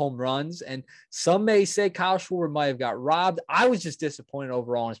counting the home runs, and some may say Kyle Schwarber might have got robbed. I was just disappointed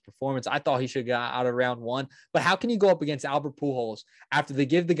overall in his performance. I thought he should have got out of round one, but how can you go up against Albert Pujols after they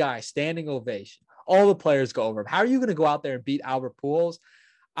give the guy a standing ovation? All the players go over him. How are you going to go out there and beat Albert Pujols?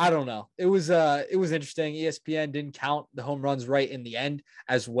 I don't know. It was interesting. ESPN didn't count the home runs right in the end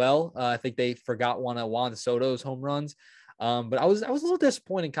as well. I think they forgot one of Juan Soto's home runs. But I was a little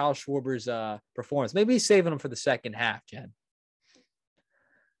disappointed in Kyle Schwarber's performance. Maybe he's saving him for the second half, Jen.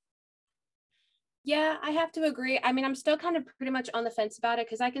 Yeah, I have to agree. I'm still kind of pretty much on the fence about it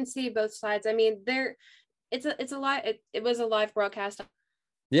because I can see both sides. It's a live. It was a live broadcast.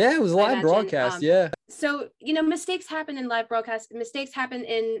 Yeah, it was a live broadcast. Yeah. So mistakes happen in live broadcast. Mistakes happen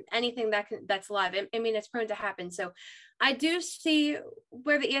in anything that's live. It's prone to happen. So, I do see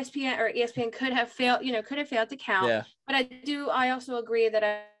where the ESPN could have failed. Could have failed to count. Yeah. But I also agree that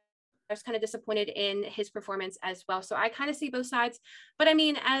I was kind of disappointed in his performance as well. So I kind of see both sides. But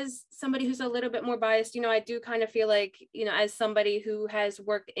as somebody who's a little bit more biased, I do kind of feel like, as somebody who has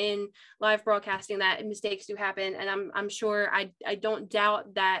worked in live broadcasting, that mistakes do happen. And I'm sure I don't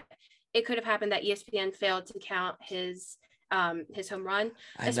doubt that it could have happened that ESPN failed to count his home run,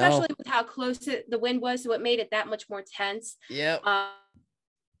 especially with how close the wind was. So it made it that much more tense. Yeah.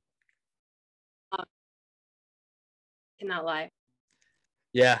 Cannot lie.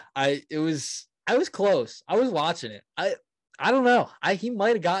 Yeah, I was close. I was watching it. I don't know. He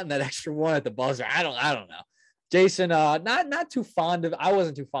might have gotten that extra one at the buzzer. I don't know. Jason, not too fond of. I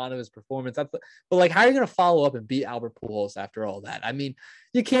wasn't too fond of his performance. But like, how are you going to follow up and beat Albert Pujols after all that? I mean,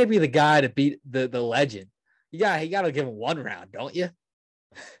 you can't be the guy to beat the legend. You got to give him one round, don't you?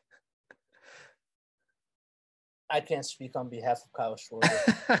 I can't speak on behalf of Kyle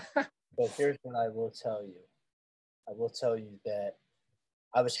Schwarber, but here's what I will tell you. I will tell you that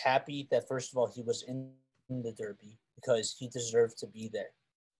I was happy that, first of all, he was in the Derby because he deserved to be there.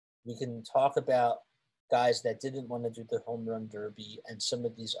 We can talk about guys that didn't want to do the home run derby and some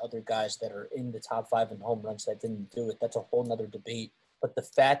of these other guys that are in the top 5 in home runs that didn't do it. That's a whole nother debate. But the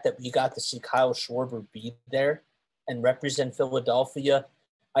fact that we got to see Kyle Schwarber be there and represent Philadelphia,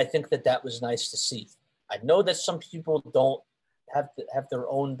 I think that was nice to see. I know that some people don't have their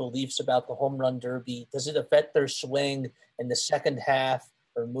own beliefs about the home run derby. Does it affect their swing in the second half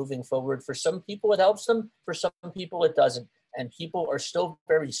or moving forward? For some people, it helps them. For some people, it doesn't. And people are still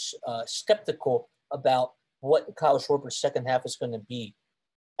very skeptical about what Kyle Schwarber's second half is going to be.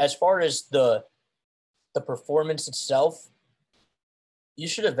 As far as the performance itself, you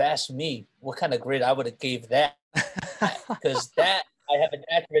should have asked me what kind of grade I would have gave that, because that I have an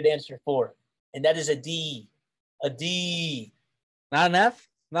accurate answer for, and that is a D. A D. Not an F?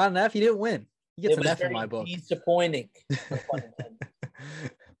 Not an F? He didn't win. He gets It an was F in very my book. disappointing.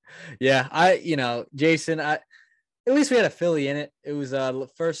 Yeah, Jason, at least we had a Philly in it. It was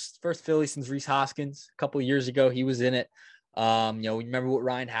first Philly since Rhys Hoskins a couple of years ago. He was in it. We remember what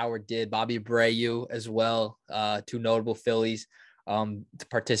Ryan Howard did, Bobby Abreu as well, 2 notable Phillies to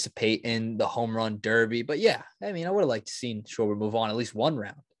participate in the home run derby. But yeah, I mean, I would have liked to seen Schwarber move on at least one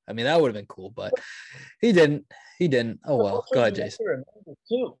round. I mean, that would have been cool, but he didn't. Oh well. Go ahead, Jason. Remember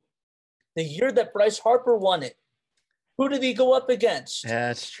too, the year that Bryce Harper won it, who did he go up against? Yeah,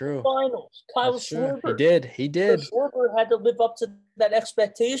 that's true. Finals, Kyle Schwarber. He did. So Schwarber had to live up to that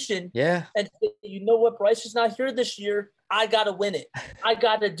expectation. Yeah. And you know what? Bryce is not here this year. I got to win it. I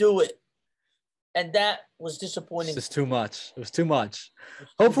got to do it. And that was disappointing. It was too much. It was too much.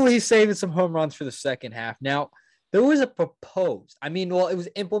 Hopefully he's saving some home runs for the second half. Now, there was a proposed. I mean, well, it was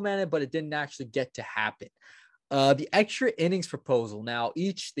implemented, but it didn't actually get to happen. The extra innings proposal. Now,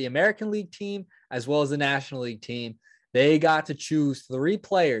 the American League team as well as the National League team, they got to choose 3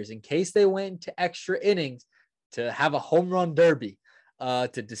 players in case they went into extra innings to have a home run derby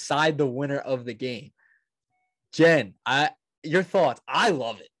to decide the winner of the game. Jen, your thoughts? I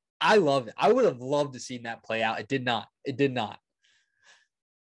love it. I would have loved to see that play out. It did not.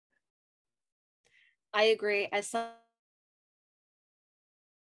 I agree. As someone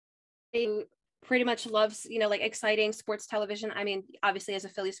who pretty much loves, like exciting sports television. I mean, obviously as a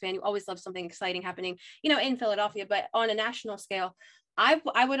Phillies fan, you always love something exciting happening, in Philadelphia, but on a national scale,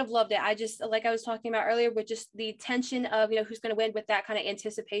 I would have loved it. I just, like I was talking about earlier, with just the tension of, who's going to win, with that kind of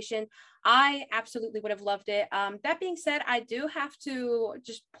anticipation, I absolutely would have loved it. That being said, I do have to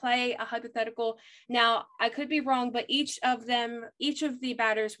just play a hypothetical. Now, I could be wrong, but each of the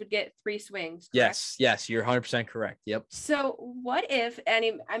batters would get 3 swings. Correct? Yes, you're 100% correct. Yep. So what if, and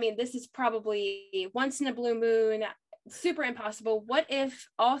I mean, this is probably once in a blue moon, super impossible. What if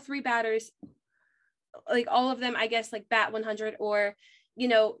all 3 batters, like all of them, I guess, like bat 100, or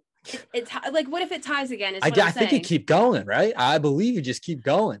it's like, what if it ties again? I think you keep going, right? I believe you just keep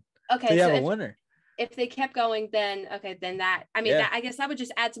going. Okay, so you have a winner. If they kept going, then that, I mean, I guess that would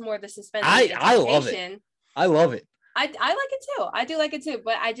just add to more of the suspense. I love it. I love it. I like it too. I do like it too,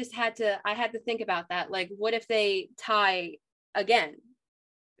 but I had to think about that. Like, what if they tie again?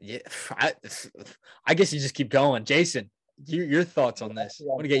 Yeah, I guess you just keep going. Jason, your thoughts on this? I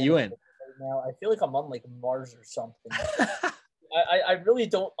want to get you in. Now I feel like I'm on like Mars or something. I really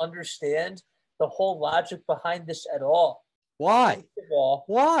don't understand the whole logic behind this at all. Why?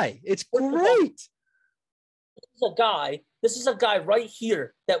 Why? It's great. This is a guy right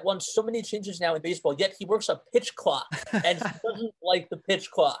here that won so many changes now in baseball, yet he works a pitch clock and he doesn't like the pitch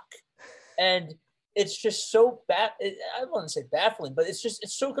clock. And it's just so bad. I don't want to say baffling, but it's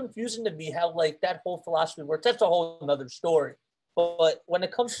so confusing to me how like that whole philosophy works. That's a whole another story. But when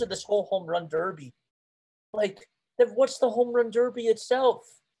it comes to this whole home run derby, like, then what's the home run derby itself?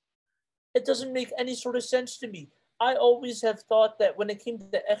 It doesn't make any sort of sense to me. I always have thought that when it came to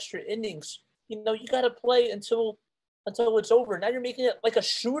the extra innings, you got to play until it's over. Now you're making it like a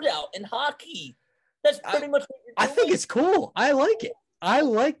shootout in hockey. That's pretty much what you're doing. I think it's cool. I like it. I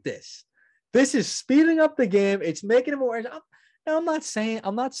like this. This is speeding up the game. It's making it more. I'm not saying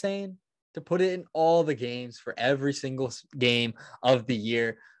to put it in all the games for every single game of the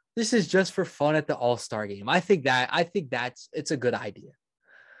year. This is just for fun at the All-Star game. I think it's a good idea.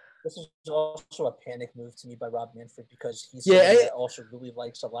 This is also a panic move to me by Rob Manfred, because he's also really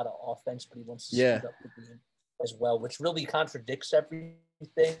likes a lot of offense, but he wants to speed up the game. as well, which really contradicts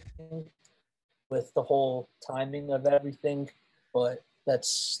everything with the whole timing of everything. But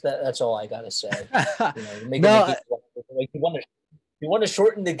that's all I gotta say. You know, you're making No, the game longer. Like you want to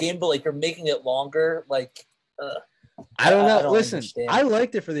shorten the game, but like you're making it longer. Like I don't know. I don't Listen, understand. I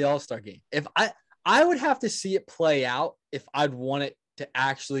liked it for the All-Star game. If I would have to see it play out if I'd want it to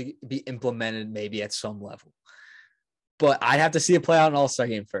actually be implemented maybe at some level. But I'd have to see it play out in All-Star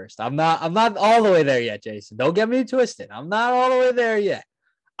game first. I'm not all the way there yet, Jason. Don't get me twisted. I'm not all the way there yet.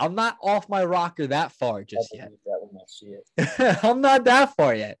 I'm not off my rocker that far just yet. That when I see it. I'm not that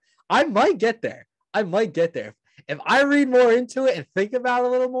far yet. I might get there. If I read more into it and think about it a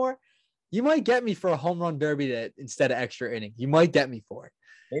little more, you might get me for a home run derby instead of extra inning. You might get me for it.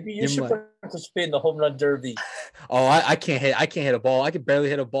 Maybe you should participate in the home run derby. Oh, I can't hit a ball. I can barely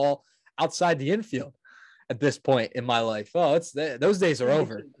hit a ball outside the infield at this point in my life. Oh, those days are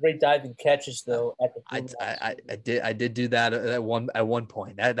over. Great diving catches though. I did do that at one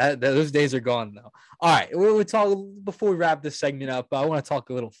point. Those days are gone though. All right, we'll talk before we wrap this segment up. I want to talk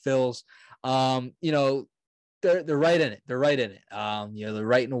a little Phils. You know, they're right in it. They're right in it. You know, they're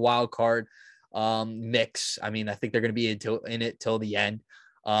right in a wild card mix. I mean, I think they're going to be in it till the end.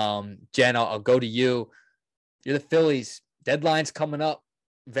 Jen, I'll go to you. You're the Phillies. Deadline's coming up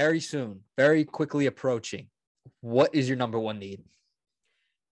very soon, very quickly approaching. What is your number one need?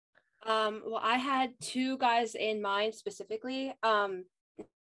 Well, I had two guys in mind specifically.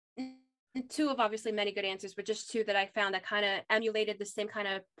 Two of obviously many good answers, but just two that I found that kind of emulated the same kind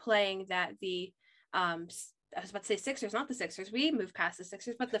of playing that the I was about to say Sixers, not the Sixers. We moved past the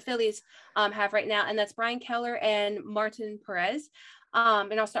Sixers, but the Phillies have right now, and that's Brian Keller and Martin Perez.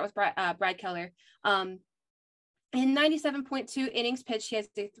 And I'll start with Brad Keller. In 97.2 innings pitched, he has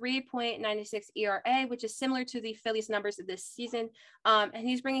a 3.96 ERA, which is similar to the Phillies numbers of this season. And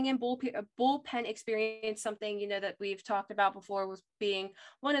he's bringing in bullpen experience, something, you know, that we've talked about before was being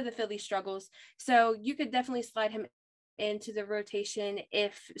one of the Phillies struggles. So you could definitely slide him into the rotation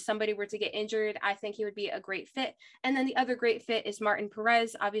if somebody were to get injured. I think he would be a great fit. And then the other great fit is Martin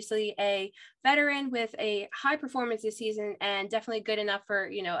Perez, obviously a veteran with a high performance this season and definitely good enough for,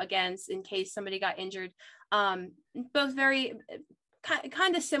 you know, again, in case somebody got injured. Both very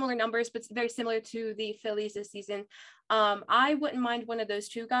kind of similar numbers, but very similar to the Phillies this season. I wouldn't mind one of those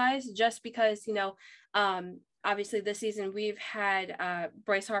two guys just because, you know, obviously this season we've had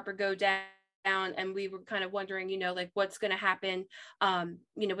Bryce Harper go down, and we were kind of wondering, you know, like what's going to happen,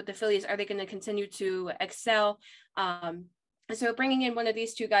 you know, with the Phillies. Are they going to continue to excel? So bringing in one of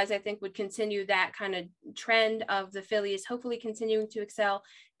these two guys, I think would continue that kind of trend of the Phillies, hopefully continuing to excel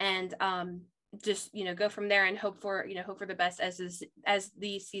and just, you know, go from there and hope for the best as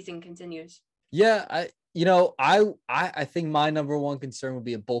the season continues. Yeah. I think my number one concern would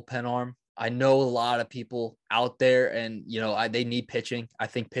be a bullpen arm. I know a lot of people out there and, you know, they need pitching. I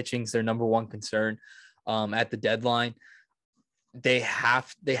think pitching's their number one concern at the deadline. They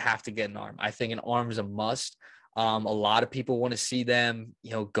have to get an arm. I think an arm is a must. A lot of people want to see them,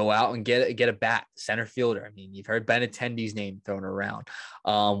 you know, go out and get a bat, center fielder. I mean, you've heard Benintendi's name thrown around.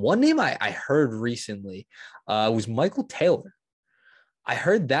 One name I heard recently was Michael Taylor. I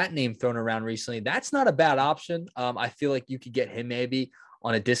heard that name thrown around recently. That's not a bad option. I feel like you could get him maybe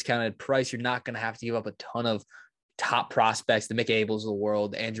on a discounted price. You're not going to have to give up a ton of top prospects, the McAbels of the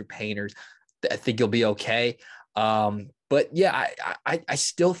world, the Andrew Painters. I think you'll be okay. But yeah, I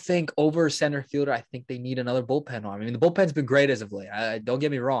still think over a center fielder, I think they need another bullpen arm. I mean, the bullpen's been great as of late. Don't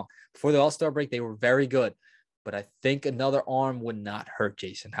get me wrong. Before the All-Star break, they were very good. But I think another arm would not hurt,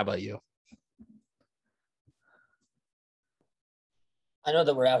 Jason. How about you? I know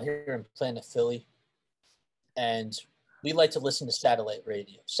that we're out here in Planet Philly, and we like to listen to satellite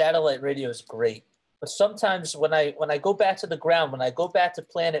radio. Satellite radio is great. But sometimes when I go back to the ground, when I go back to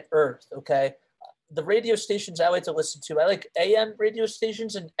planet Earth, okay, the radio stations I like to listen to, I like AM radio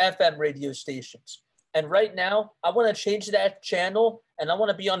stations and FM radio stations. And right now, I want to change that channel, and I want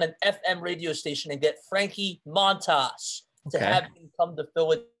to be on an FM radio station and get Frankie Montas to have him come to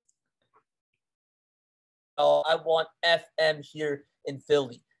Philadelphia. I want FM here in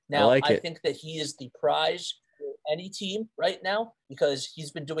Philly. Now, I think that he is the prize for any team right now because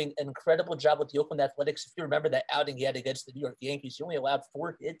he's been doing an incredible job with the Oakland Athletics. If you remember that outing he had against the New York Yankees, he only allowed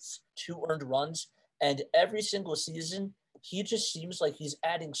 4 hits, 2 earned runs. And every single season, he just seems like he's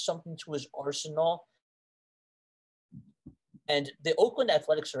adding something to his arsenal. And the Oakland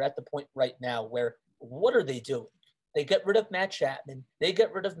Athletics are at the point right now where what are they doing? They get rid of Matt Chapman. They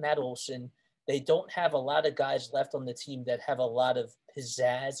get rid of Matt Olson. They don't have a lot of guys left on the team that have a lot of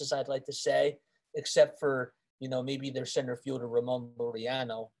pizzazz, as I'd like to say, except for maybe their center fielder, Ramon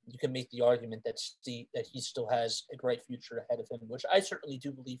Laureano, you can make the argument that he still has a bright future ahead of him, which I certainly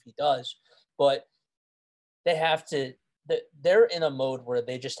do believe he does. But they're in a mode where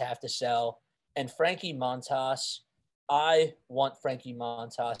they just have to sell. And Frankie Montas, I want Frankie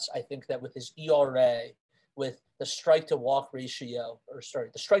Montas. I think that with his ERA, with the strike to ball ratio,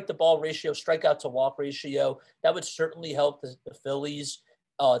 strikeout to walk ratio, that would certainly help the Phillies.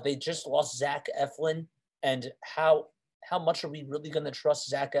 They just lost Zach Eflin. And how much are we really going to trust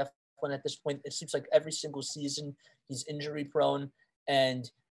Zach Eflin at this point? It seems like every single season he's injury prone.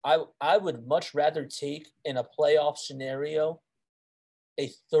 And I would much rather take, in a playoff scenario, a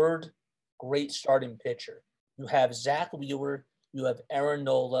third great starting pitcher. You have Zach Wheeler, you have Aaron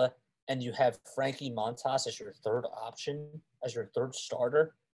Nola, and you have Frankie Montas as your third option, as your third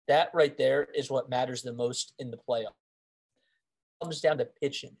starter. That right there is what matters the most in the playoff. It comes down to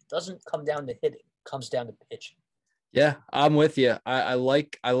pitching. It doesn't come down to hitting. It comes down to pitching. Yeah, I'm with you. I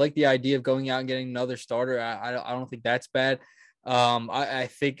like the idea of going out and getting another starter. I don't think that's bad. I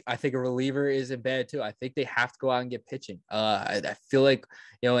think a reliever isn't bad too. I think they have to go out and get pitching. I feel like,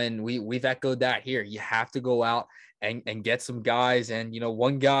 and we've echoed that here. You have to go out and get some guys. And,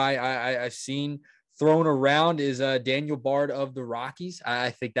 one guy I've seen thrown around is Daniel Bard of the Rockies.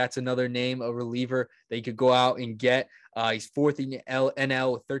 I think that's another name, a reliever that you could go out and get. He's fourth in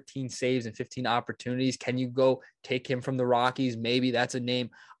NL with 13 saves and 15 opportunities. Can you go take him from the Rockies? Maybe that's a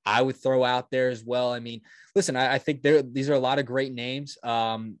name I would throw out there as well. I mean, listen, I think these are a lot of great names.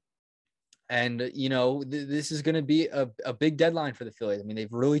 This is going to be a big deadline for the Phillies. I mean,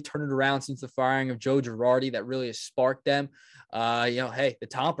 they've really turned it around since the firing of Joe Girardi. That really has sparked them. Hey, the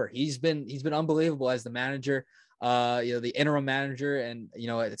Tomper, he's been unbelievable as the manager, the interim manager. And,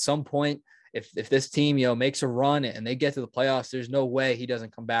 at some point, if this team, makes a run and they get to the playoffs, there's no way he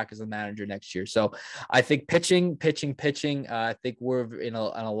doesn't come back as a manager next year. So I think pitching. I think we're in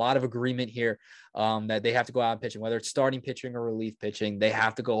a lot of agreement here that they have to go out and pitching, whether it's starting pitching or relief pitching. They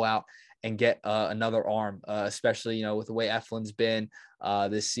have to go out and get another arm, especially, with the way Eflin's been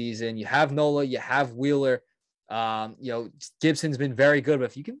this season. You have Nola, you have Wheeler. Gibson's been very good, but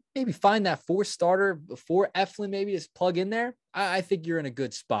if you can maybe find that fourth starter before Eflin, maybe just plug in there, I think you're in a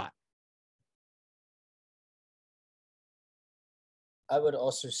good spot. I would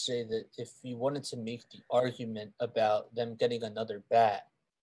also say that if you wanted to make the argument about them getting another bat,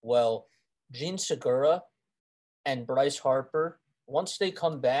 well, Gene Segura and Bryce Harper, once they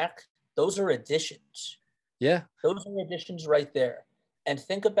come back, those are additions. Yeah. Those are additions right there. And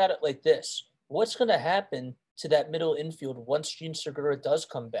think about it like this. What's going to happen to that middle infield once Gene Segura does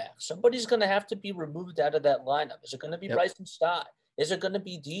come back? Somebody's going to have to be removed out of that lineup. Is it going to be Bryson Stott? Is it going to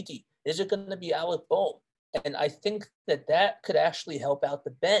be Didi? Is it going to be Alec Bohm? And I think that could actually help out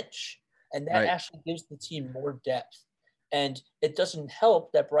the bench. And that actually gives the team more depth. And it doesn't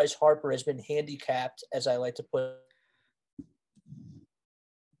help that Bryce Harper has been handicapped, as I like to put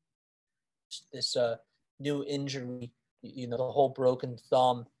this new injury, the whole broken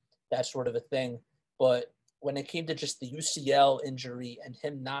thumb, that sort of a thing. But when it came to just the UCL injury and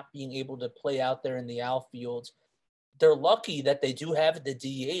him not being able to play out there in the outfield, they're lucky that they do have the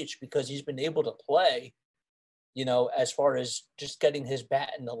DH because he's been able to play, as far as just getting his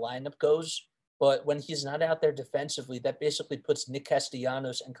bat in the lineup goes. But when he's not out there defensively, that basically puts Nick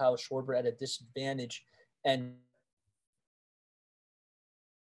Castellanos and Kyle Schwarber at a disadvantage. And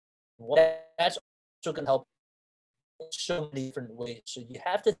that's also going to help in so many different ways. So you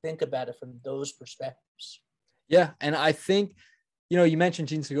have to think about it from those perspectives. Yeah, and I think, you mentioned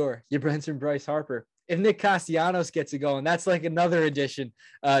Gene Segura, you mentioned Bryce Harper. If Nick Castellanos gets it going, that's like another addition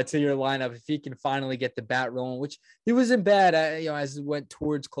to your lineup. If he can finally get the bat rolling, which he wasn't bad, as it went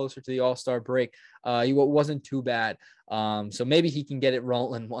towards closer to the All-Star break, he wasn't too bad. So maybe he can get it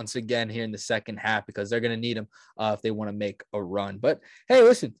rolling once again here in the second half because they're going to need him if they want to make a run. But hey,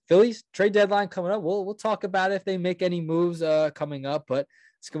 listen, Phillies trade deadline coming up. We'll talk about it if they make any moves coming up, but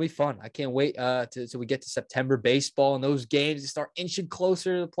it's going to be fun. I can't wait till we get to September baseball and those games start inching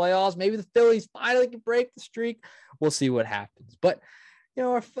closer to the playoffs. Maybe the Phillies finally can break the streak. We'll see what happens. But,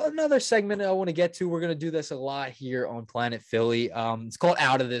 another segment I want to get to, we're going to do this a lot here on Planet Philly. It's called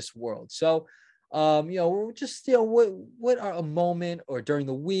Out of This World. So, we're just, what are a moment or during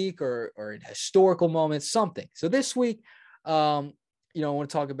the week or a historical moment, something. So this week, I want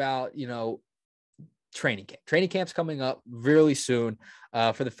to talk about, training camp. Training camp's coming up really soon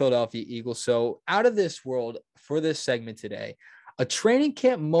for the Philadelphia Eagles. So Out of This World for this segment today, a training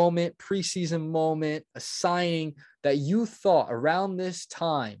camp moment, preseason moment, a signing that you thought around this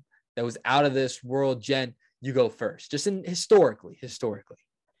time that was out of this world. Jen, you go first, just historically.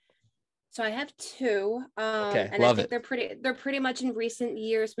 So I have two, Okay, and I love think it. they're pretty much in recent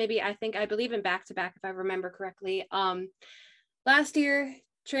years. Maybe I believe in back to back if I remember correctly. Last year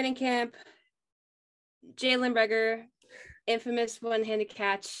training camp, Jalen Reagor, infamous one-handed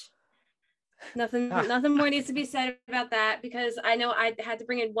catch. Nothing more needs to be said about that because I know I had to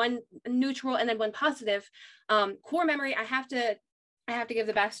bring in one neutral and then one positive. Core memory. I have to give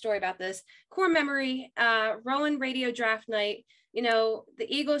the backstory about this. Core memory. Rowan radio draft night. You know,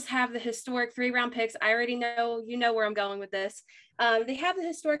 the Eagles have the historic 3-round picks. I already know, you know where I'm going with this. They have the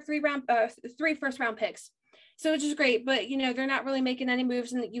historic 3 first-round picks. So which is great, but you know, they're not really making any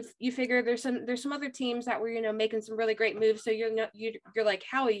moves, and you figure there's some other teams that were, you know, making some really great moves. So you're like,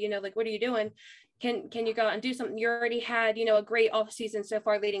 Howie, you know, like, what are you doing? Can you go out and do something? You already had, you know, a great off season so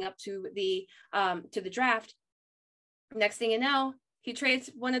far leading up to the draft. Next thing you know, he trades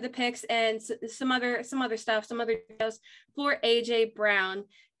one of the picks and some other stuff, some other deals for AJ Brown.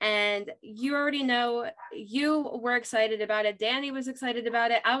 And you already know, you were excited about it. Danny was excited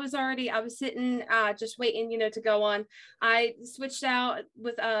about it. I was sitting just waiting, you know, to go on. I switched out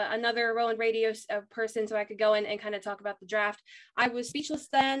with another Roland radio person so I could go in and kind of talk about the draft. I was speechless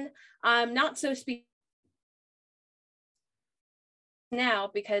then. I'm not so speechless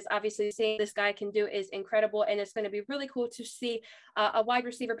now because obviously seeing this guy can do is incredible, and it's going to be really cool to see a wide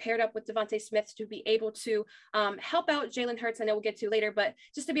receiver paired up with Devontae Smith to be able to help out Jalen Hurts. I know we'll get to later, but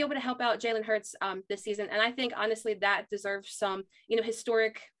just to be able to help out Jalen Hurts this season. And I think honestly that deserves some, you know,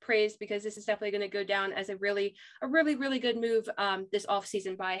 historic praise because this is definitely going to go down as a really good move this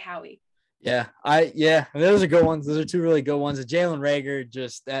offseason by Howie. Yeah, those are good ones. Those are two really good ones. Jalen Reagor,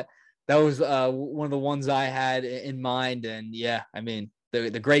 just that was one of the ones I had in mind. And yeah, I mean,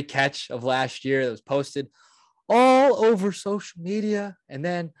 the great catch of last year that was posted all over social media and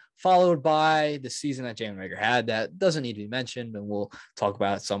then followed by the season that Jalen Reagor had that doesn't need to be mentioned, and we'll talk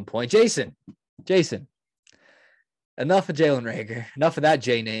about at some point. Jason, enough of Jalen Reagor, enough of that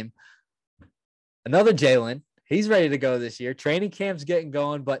J name. Another Jalen, he's ready to go this year. Training camp's getting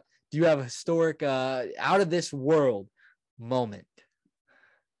going, but do you have a historic out of this world moment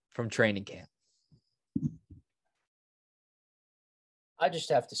from training camp? I just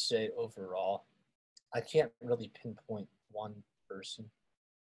have to say overall, I can't really pinpoint one person,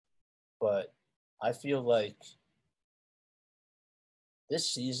 but I feel like this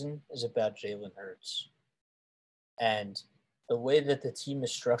season is about Jalen Hurts. And the way that the team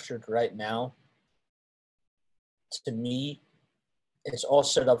is structured right now, to me, it's all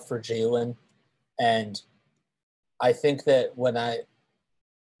set up for Jalen. And I think that when I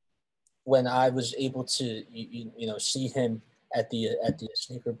was able to see him at the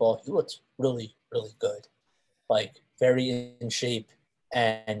Sneaker Ball, he looked really, really good, like very in shape,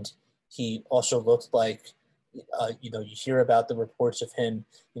 and he also looked like you hear about the reports of him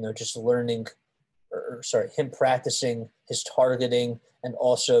just learning, him practicing his targeting and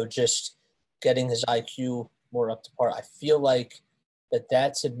also just getting his IQ more up to par. I feel like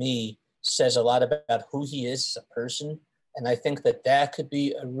that to me says a lot about who he is as a person. And I think that could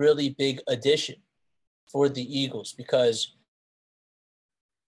be a really big addition for the Eagles because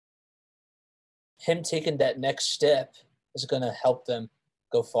him taking that next step is going to help them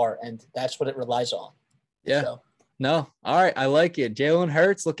go far. And that's what it relies on. Yeah. So. No. All right. I like it. Jalen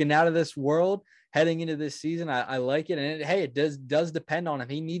Hurts looking out of this world heading into this season. I like it. And it does depend on him.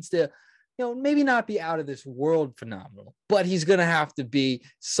 He needs to, maybe not be out of this world phenomenal, but he's going to have to be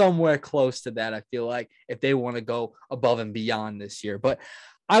somewhere close to that. I feel like if they want to go above and beyond this year, but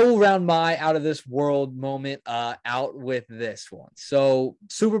I will round my out of this world moment out with this one. So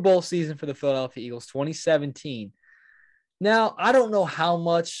Super Bowl season for the Philadelphia Eagles, 2017. Now, I don't know how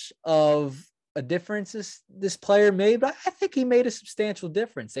much of a difference this player made, but I think he made a substantial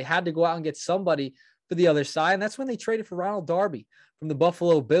difference. They had to go out and get somebody for the other side, and that's when they traded for Ronald Darby from the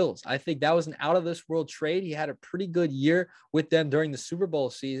Buffalo Bills. I think that was an out-of-this-world trade. He had a pretty good year with them during the Super Bowl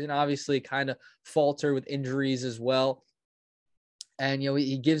season, obviously kind of falter with injuries as well. And,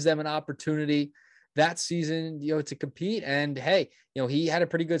 he gives them an opportunity that season, to compete. And, hey, he had a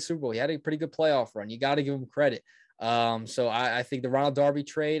pretty good Super Bowl. He had a pretty good playoff run. You got to give him credit. So I think the Ronald Darby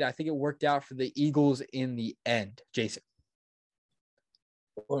trade, I think it worked out for the Eagles in the end. Jason.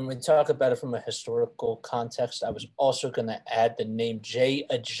 When we talk about it from a historical context, I was also going to add the name Jay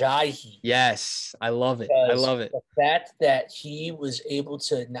Ajayi. Yes, I love it. I love it. The fact that he was able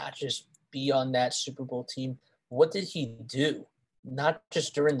to not just be on that Super Bowl team, what did he do? Not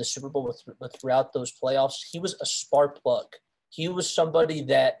just during the Super Bowl, but throughout those playoffs, he was a spark plug. He was somebody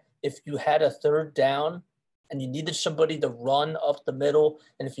that if you had a third down and you needed somebody to run up the middle,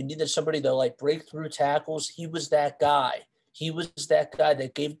 and if you needed somebody to break through tackles, he was that guy. He was that guy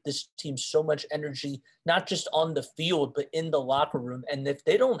that gave this team so much energy, not just on the field, but in the locker room. And if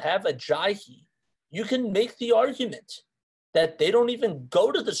they don't have Ajayi, you can make the argument that they don't even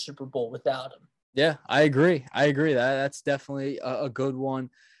go to the Super Bowl without him. Yeah, I agree. That's definitely a good one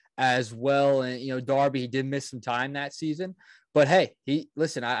as well. And, Darby, he did miss some time that season. But, hey,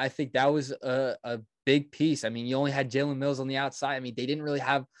 I think that was a big piece. I mean, you only had Jalen Mills on the outside. I mean, they didn't really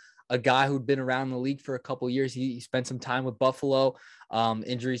have a guy who'd been around the league for a couple of years. He spent some time with Buffalo.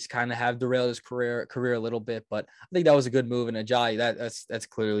 Injuries kind of have derailed his career a little bit, but I think that was a good move. And Ajayi, that's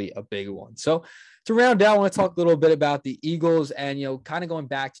clearly a big one. So to round out, I want to talk a little bit about the Eagles and, kind of going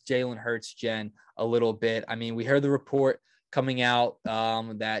back to Jalen Hurts, Jen, a little bit. I mean, we heard the report coming out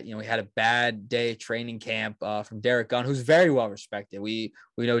that, he had a bad day training camp from Derek Gunn, who's very well respected. We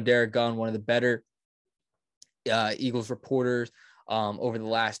know Derek Gunn, one of the better Eagles reporters over the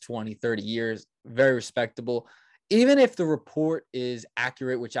last 20, 30 years, very respectable. Even if the report is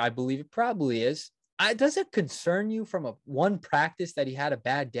accurate, which I believe it probably is, does it concern you from one practice that he had a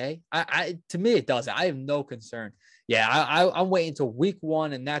bad day? To me, it doesn't. I have no concern. Yeah, I'm waiting until week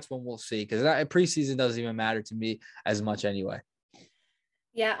 1, and that's when we'll see, because preseason doesn't even matter to me as much anyway.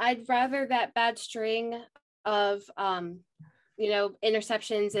 Yeah, I'd rather that bad string of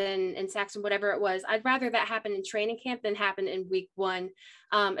interceptions and sacks and whatever it was. I'd rather that happen in training camp than happen in week 1,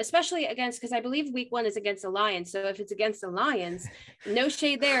 especially because I believe week 1 is against the Lions. So if it's against the Lions, no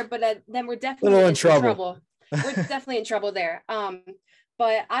shade there, but then we're definitely in trouble. We're definitely in trouble there.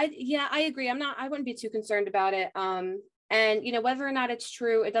 But I agree. I wouldn't be too concerned about it. And whether or not it's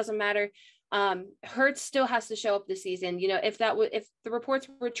true, it doesn't matter. Hurts still has to show up this season. If the reports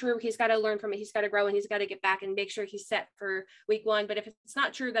were true, he's got to learn from it. He's got to grow, and he's got to get back and make sure he's set for week 1. But if it's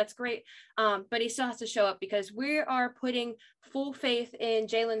not true, that's great. But he still has to show up, because we are putting full faith in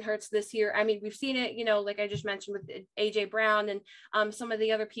Jalen Hurts this year. I mean, we've seen it, like I just mentioned with AJ Brown and some of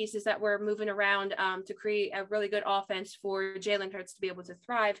the other pieces that we're moving around to create a really good offense for Jalen Hurts to be able to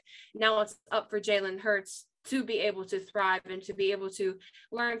thrive. Now it's up for Jalen Hurts to be able to thrive and to be able to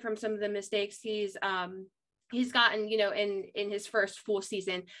learn from some of the mistakes he's gotten, in his first full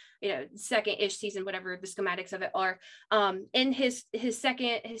season, second-ish season, whatever the schematics of it are, in his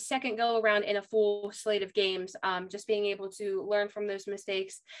second go around in a full slate of games, just being able to learn from those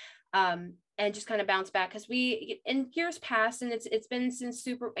mistakes, and just kind of bounce back, because we, in years past, and it's been since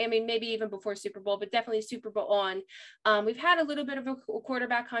maybe even before Super Bowl, but definitely Super Bowl on, we've had a little bit of a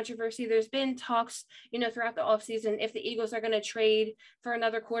quarterback controversy. There's been talks, throughout the offseason, if the Eagles are going to trade for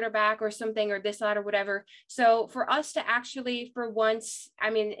another quarterback or something, or this, that, or whatever. So for us to actually, for once,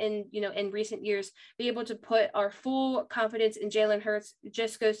 in recent years, be able to put our full confidence in Jalen Hurts,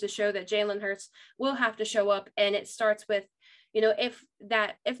 just goes to show that Jalen Hurts will have to show up. And it starts with,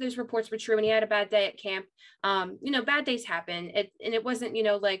 if those reports were true and he had a bad day at camp, bad days happen. It wasn't,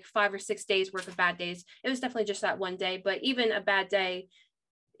 like 5 or 6 days worth of bad days. It was definitely just that one day. But even a bad day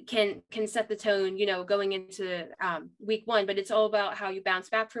can set the tone, going into week 1. But it's all about how you bounce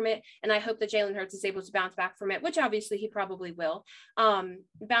back from it. And I hope that Jalen Hurts is able to bounce back from it, which obviously he probably will,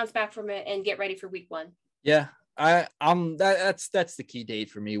 bounce back from it and get ready for week 1. Yeah, that's the key date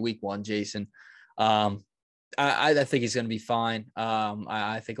for me, week 1, Jason. I think he's going to be fine.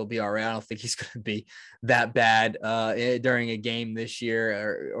 I think he'll be all right. I don't think he's going to be that bad during a game this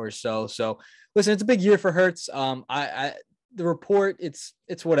year or so. So listen, it's a big year for Hurts. The report, it's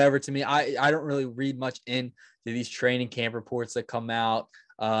whatever to me. I don't really read much into these training camp reports that come out.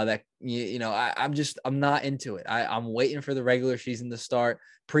 I'm not into it. I'm waiting for the regular season to start.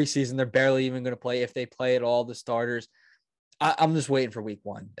 Preseason, they're barely even going to play, if they play at all, the starters. I'm just waiting for week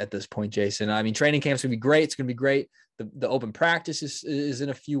 1 at this point, Jason. I mean, training camp's going to be great. It's going to be great. The open practice is in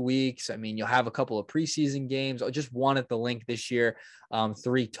a few weeks. I mean, you'll have a couple of preseason games. I just wanted the link this year,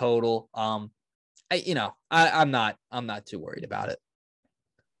 3 total. I'm not too worried about it.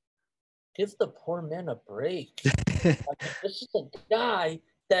 Give the poor man a break. This is a guy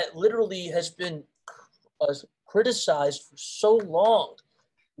that literally has been criticized for so long.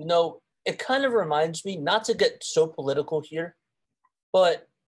 It kind of reminds me, not to get so political here, but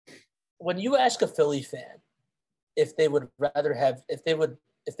when you ask a Philly fan if they would rather have, if they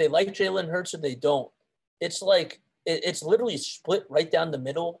like Jalen Hurts or they don't, it's like, it's literally split right down the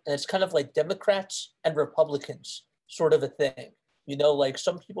middle. And it's kind of like Democrats and Republicans sort of a thing. Like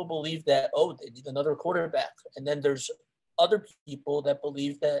some people believe that, they need another quarterback. And then there's other people that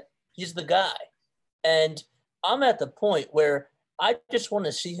believe that he's the guy. And I'm at the point where I just want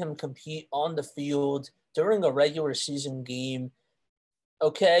to see him compete on the field during a regular season game.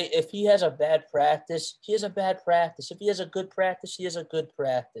 Okay, if he has a bad practice, he has a bad practice. If he has a good practice, he has a good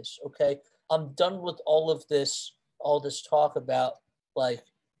practice. Okay, I'm done with all of this all this talk about, like,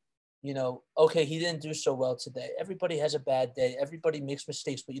 okay, he didn't do so well today. Everybody has a bad day. Everybody makes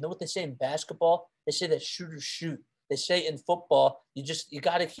mistakes. But you know what they say in basketball? They say that shooters shoot. They say in football, you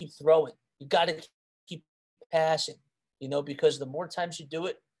got to keep throwing. You got to keep passing, because the more times you do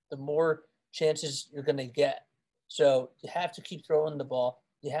it, the more chances you're going to get. So you have to keep throwing the ball.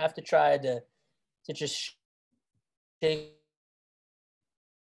 You have to try to just shake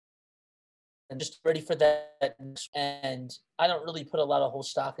and just ready for that. And I don't really put a lot of whole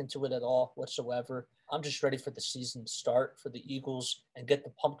stock into it at all whatsoever. I'm just ready for the season to start for the Eagles and get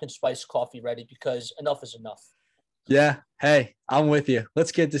the pumpkin spice coffee ready, because enough is enough. Yeah. Hey, I'm with you.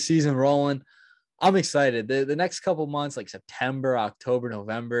 Let's get the season rolling. I'm excited. The next couple months, like September, October,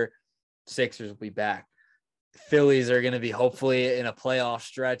 November, Sixers will be back. Phillies are going to be hopefully in a playoff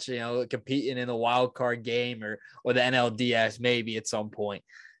stretch, competing in the wild card game or the NLDS maybe at some point.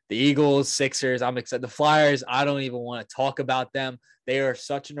 The Eagles, Sixers, I'm excited. The Flyers, I don't even want to talk about them. They are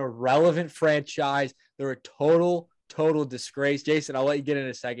such an irrelevant franchise. They're a total disgrace. Jason, I'll let you get in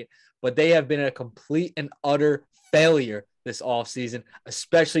a second, but they have been a complete and utter failure this offseason,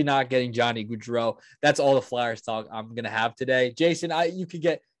 especially not getting Johnny Gaudreau. That's all the Flyers talk I'm going to have today. Jason, you could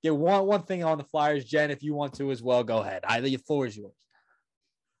get one thing on the Flyers. Jen, if you want to as well, go ahead. The floor is yours.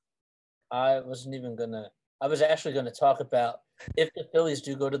 I was actually going to talk about, if the Phillies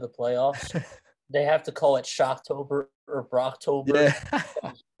do go to the playoffs, they have to call it Shocktober or Brocktober.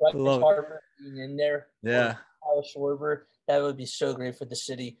 Yeah. Harper being in there. Yeah. Kyle Schwarber, that would be so great for the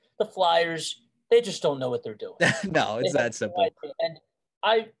city. The Flyers, they just don't know what they're doing. No, it's that simple. And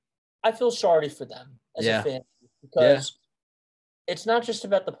I feel sorry for them as a fan, because it's not just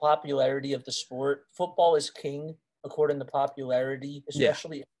about the popularity of the sport. Football is king according to popularity,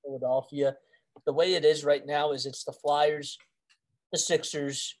 especially in Philadelphia. The way it is right now is it's the Flyers, the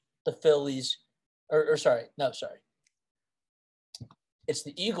Sixers, the Phillies, it's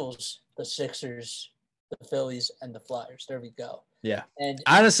the Eagles, the Sixers, the Phillies, and the Flyers. There we go. Yeah. And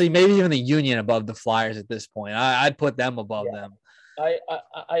honestly, maybe even the Union above the Flyers at this point. I'd put them above them. I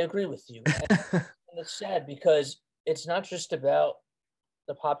agree with you. And it's sad because it's not just about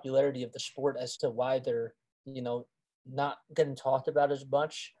the popularity of the sport as to why they're, not getting talked about as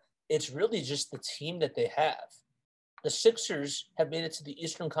much. It's really just the team that they have. The Sixers have made it to the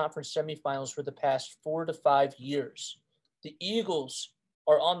Eastern Conference semifinals for the past 4 to 5 years. The Eagles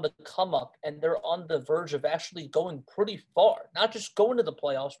are on the come up, and they're on the verge of actually going pretty far. Not just going to the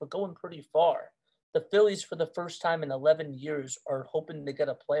playoffs, but going pretty far. The Phillies, for the first time in 11 years, are hoping to get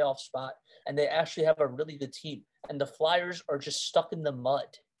a playoff spot, and they actually have a really good team. And the Flyers are just stuck in the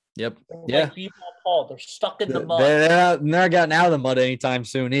mud. Yep. Like Paul, they're stuck in the mud. They're not getting out of the mud anytime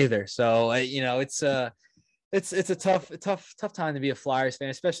soon either. So, it's a tough time to be a Flyers fan,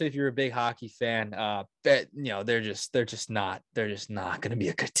 especially if you're a big hockey fan. They're just not going to be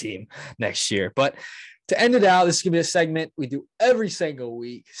a good team next year. But to end it out, this is going to be a segment we do every single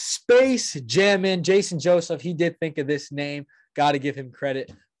week. Space Jammin'. Jason Joseph, he did think of this name. Got to give him credit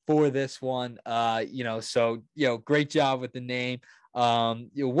for this one. Great job with the name.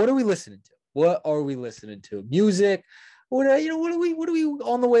 What are we listening to? What are we listening to? Music. What are we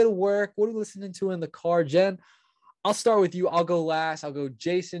on the way to work? What are we listening to in the car? Jen, I'll start with you. I'll go last. I'll go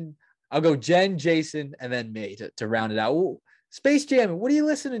Jason. I'll go Jen, Jason, and then me to round it out. Ooh, Space Jam, what are you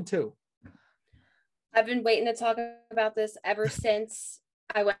listening to? I've been waiting to talk about this ever since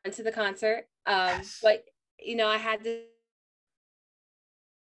I went to the concert. Yes. But I had to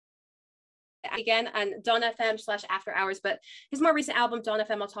again on Dawn FM / After Hours, but his more recent album, Dawn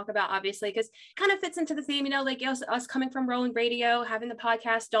FM, I'll talk about obviously because it kind of fits into the theme, like us coming from Rolling Radio, having the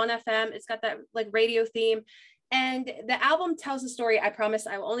podcast Dawn FM. It's got that like radio theme, and the album tells a story. I promise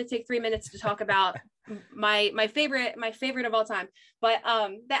I will only take 3 minutes to talk about my favorite of all time. But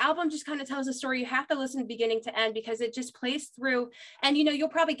the album just kind of tells a story. You have to listen beginning to end because it just plays through, and you'll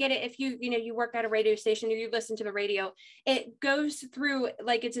probably get it if you work at a radio station or you listen to the radio. It goes through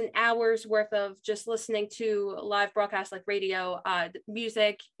like it's an hour's worth of just listening to live broadcasts like radio,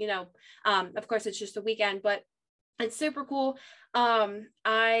 music. Of course it's just a weekend, but it's super cool.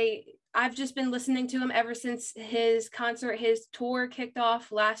 I've just been listening to him ever since his tour kicked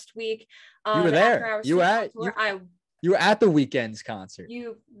off last week. You were there. You were at the Weeknd's concert.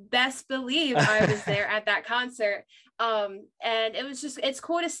 You best believe I was there at that concert. And it's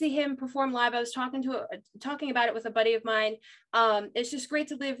cool to see him perform live. I was talking about it with a buddy of mine. It's just great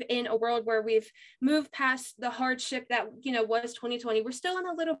to live in a world where we've moved past the hardship that, was 2020. We're still in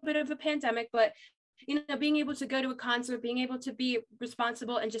a little bit of a pandemic, but being able to go to a concert, being able to be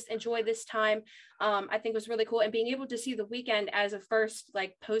responsible and just enjoy this time, I think was really cool. And being able to see The Weeknd as a first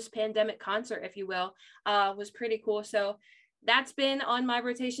like post-pandemic concert, if you will, was pretty cool. So that's been on my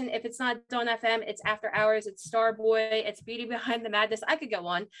rotation. If it's not Dawn FM, it's After Hours, it's Starboy, it's Beauty Behind the Madness. I could go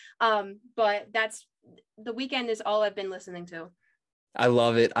on, but that's The Weeknd is all I've been listening to. I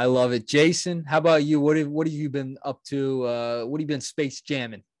love it. I love it. Jason, how about you? What have you been up to? What have you been space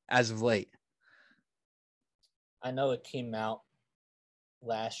jamming as of late? I know it came out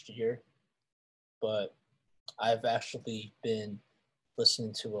last year, but I've actually been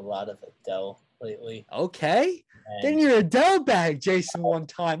listening to a lot of Adele lately. Okay. Then you're Adele bag, Jason, one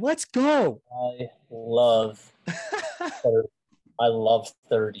time. Let's go. I love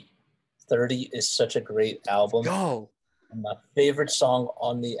 30. 30 is such a great album. Go. And my favorite song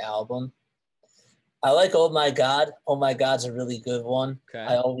on the album, I like Oh My God. Oh My God's a really good one. Okay.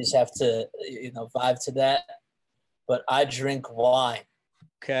 I always have to, vibe to that. But I Drink Wine.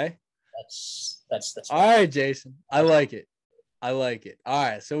 Okay. That's all right, Jason. I like it. All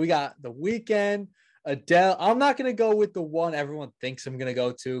right. So we got The Weeknd, Adele. I'm not going to go with the one everyone thinks I'm going to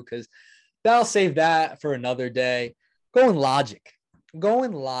go to because I'll save that for another day. Logic. I'm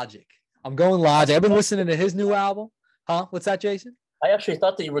going Logic. I've been listening to his new album. Huh? What's that, Jason? I actually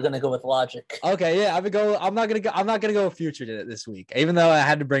thought that you were going to go with Logic. Okay, yeah, I'm not gonna go with Future this week, even though I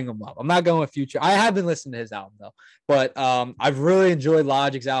had to bring him up. I'm not going with Future. I have been listening to his album though, but I've really enjoyed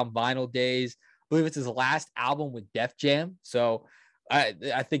Logic's album, Vinyl Days. I believe it's his last album with Def Jam. So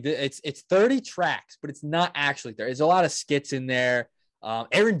I think that it's 30 tracks, but it's not actually 30. There's a lot of skits in there.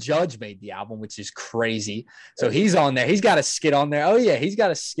 Aaron Judge made the album, which is crazy. So he's on there. He's got a skit on there. Oh yeah, he's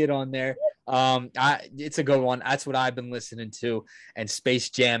got a skit on there. It's a good one. That's what I've been listening to and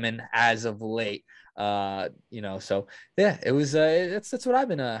space jamming as of late. So yeah, it was that's what I've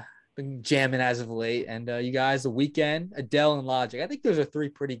been jamming as of late. And you guys, The Weeknd, Adele, and Logic. I think those are three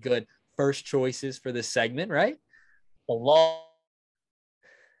pretty good first choices for this segment, right? The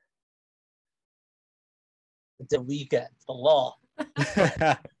Weeknd, the law.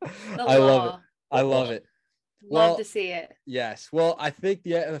 I love it. Love to see it. Yes. Well, I think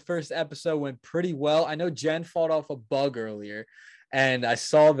the first episode went pretty well. I know Jen fought off a bug earlier, and I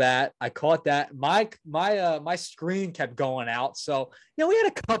saw that. I caught that. My screen kept going out, so we had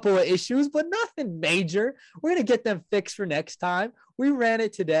a couple of issues, but nothing major. We're gonna get them fixed for next time. We ran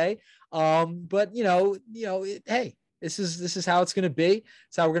it today, but hey. This is how it's going to be.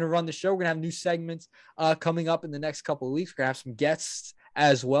 It's how we're going to run the show. We're going to have new segments coming up in the next couple of weeks. We're going to have some guests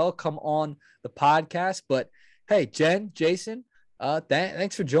as well come on the podcast. But, hey, Jen, Jason,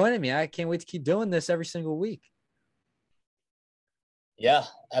 thanks for joining me. I can't wait to keep doing this every single week. Yeah,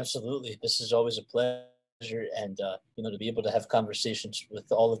 absolutely. This is always a pleasure. And, to be able to have conversations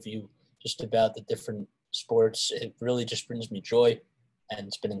with all of you just about the different sports, it really just brings me joy. And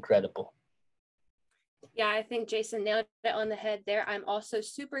it's been incredible. Yeah, I think Jason nailed it on the head there. I'm also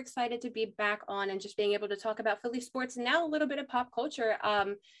super excited to be back on and just being able to talk about Philly sports and now a little bit of pop culture.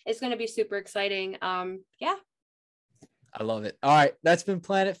 It's going to be super exciting. Yeah. I love it. All right. That's been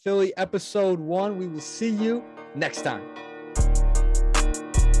Planet Philly episode 1. We will see you next time.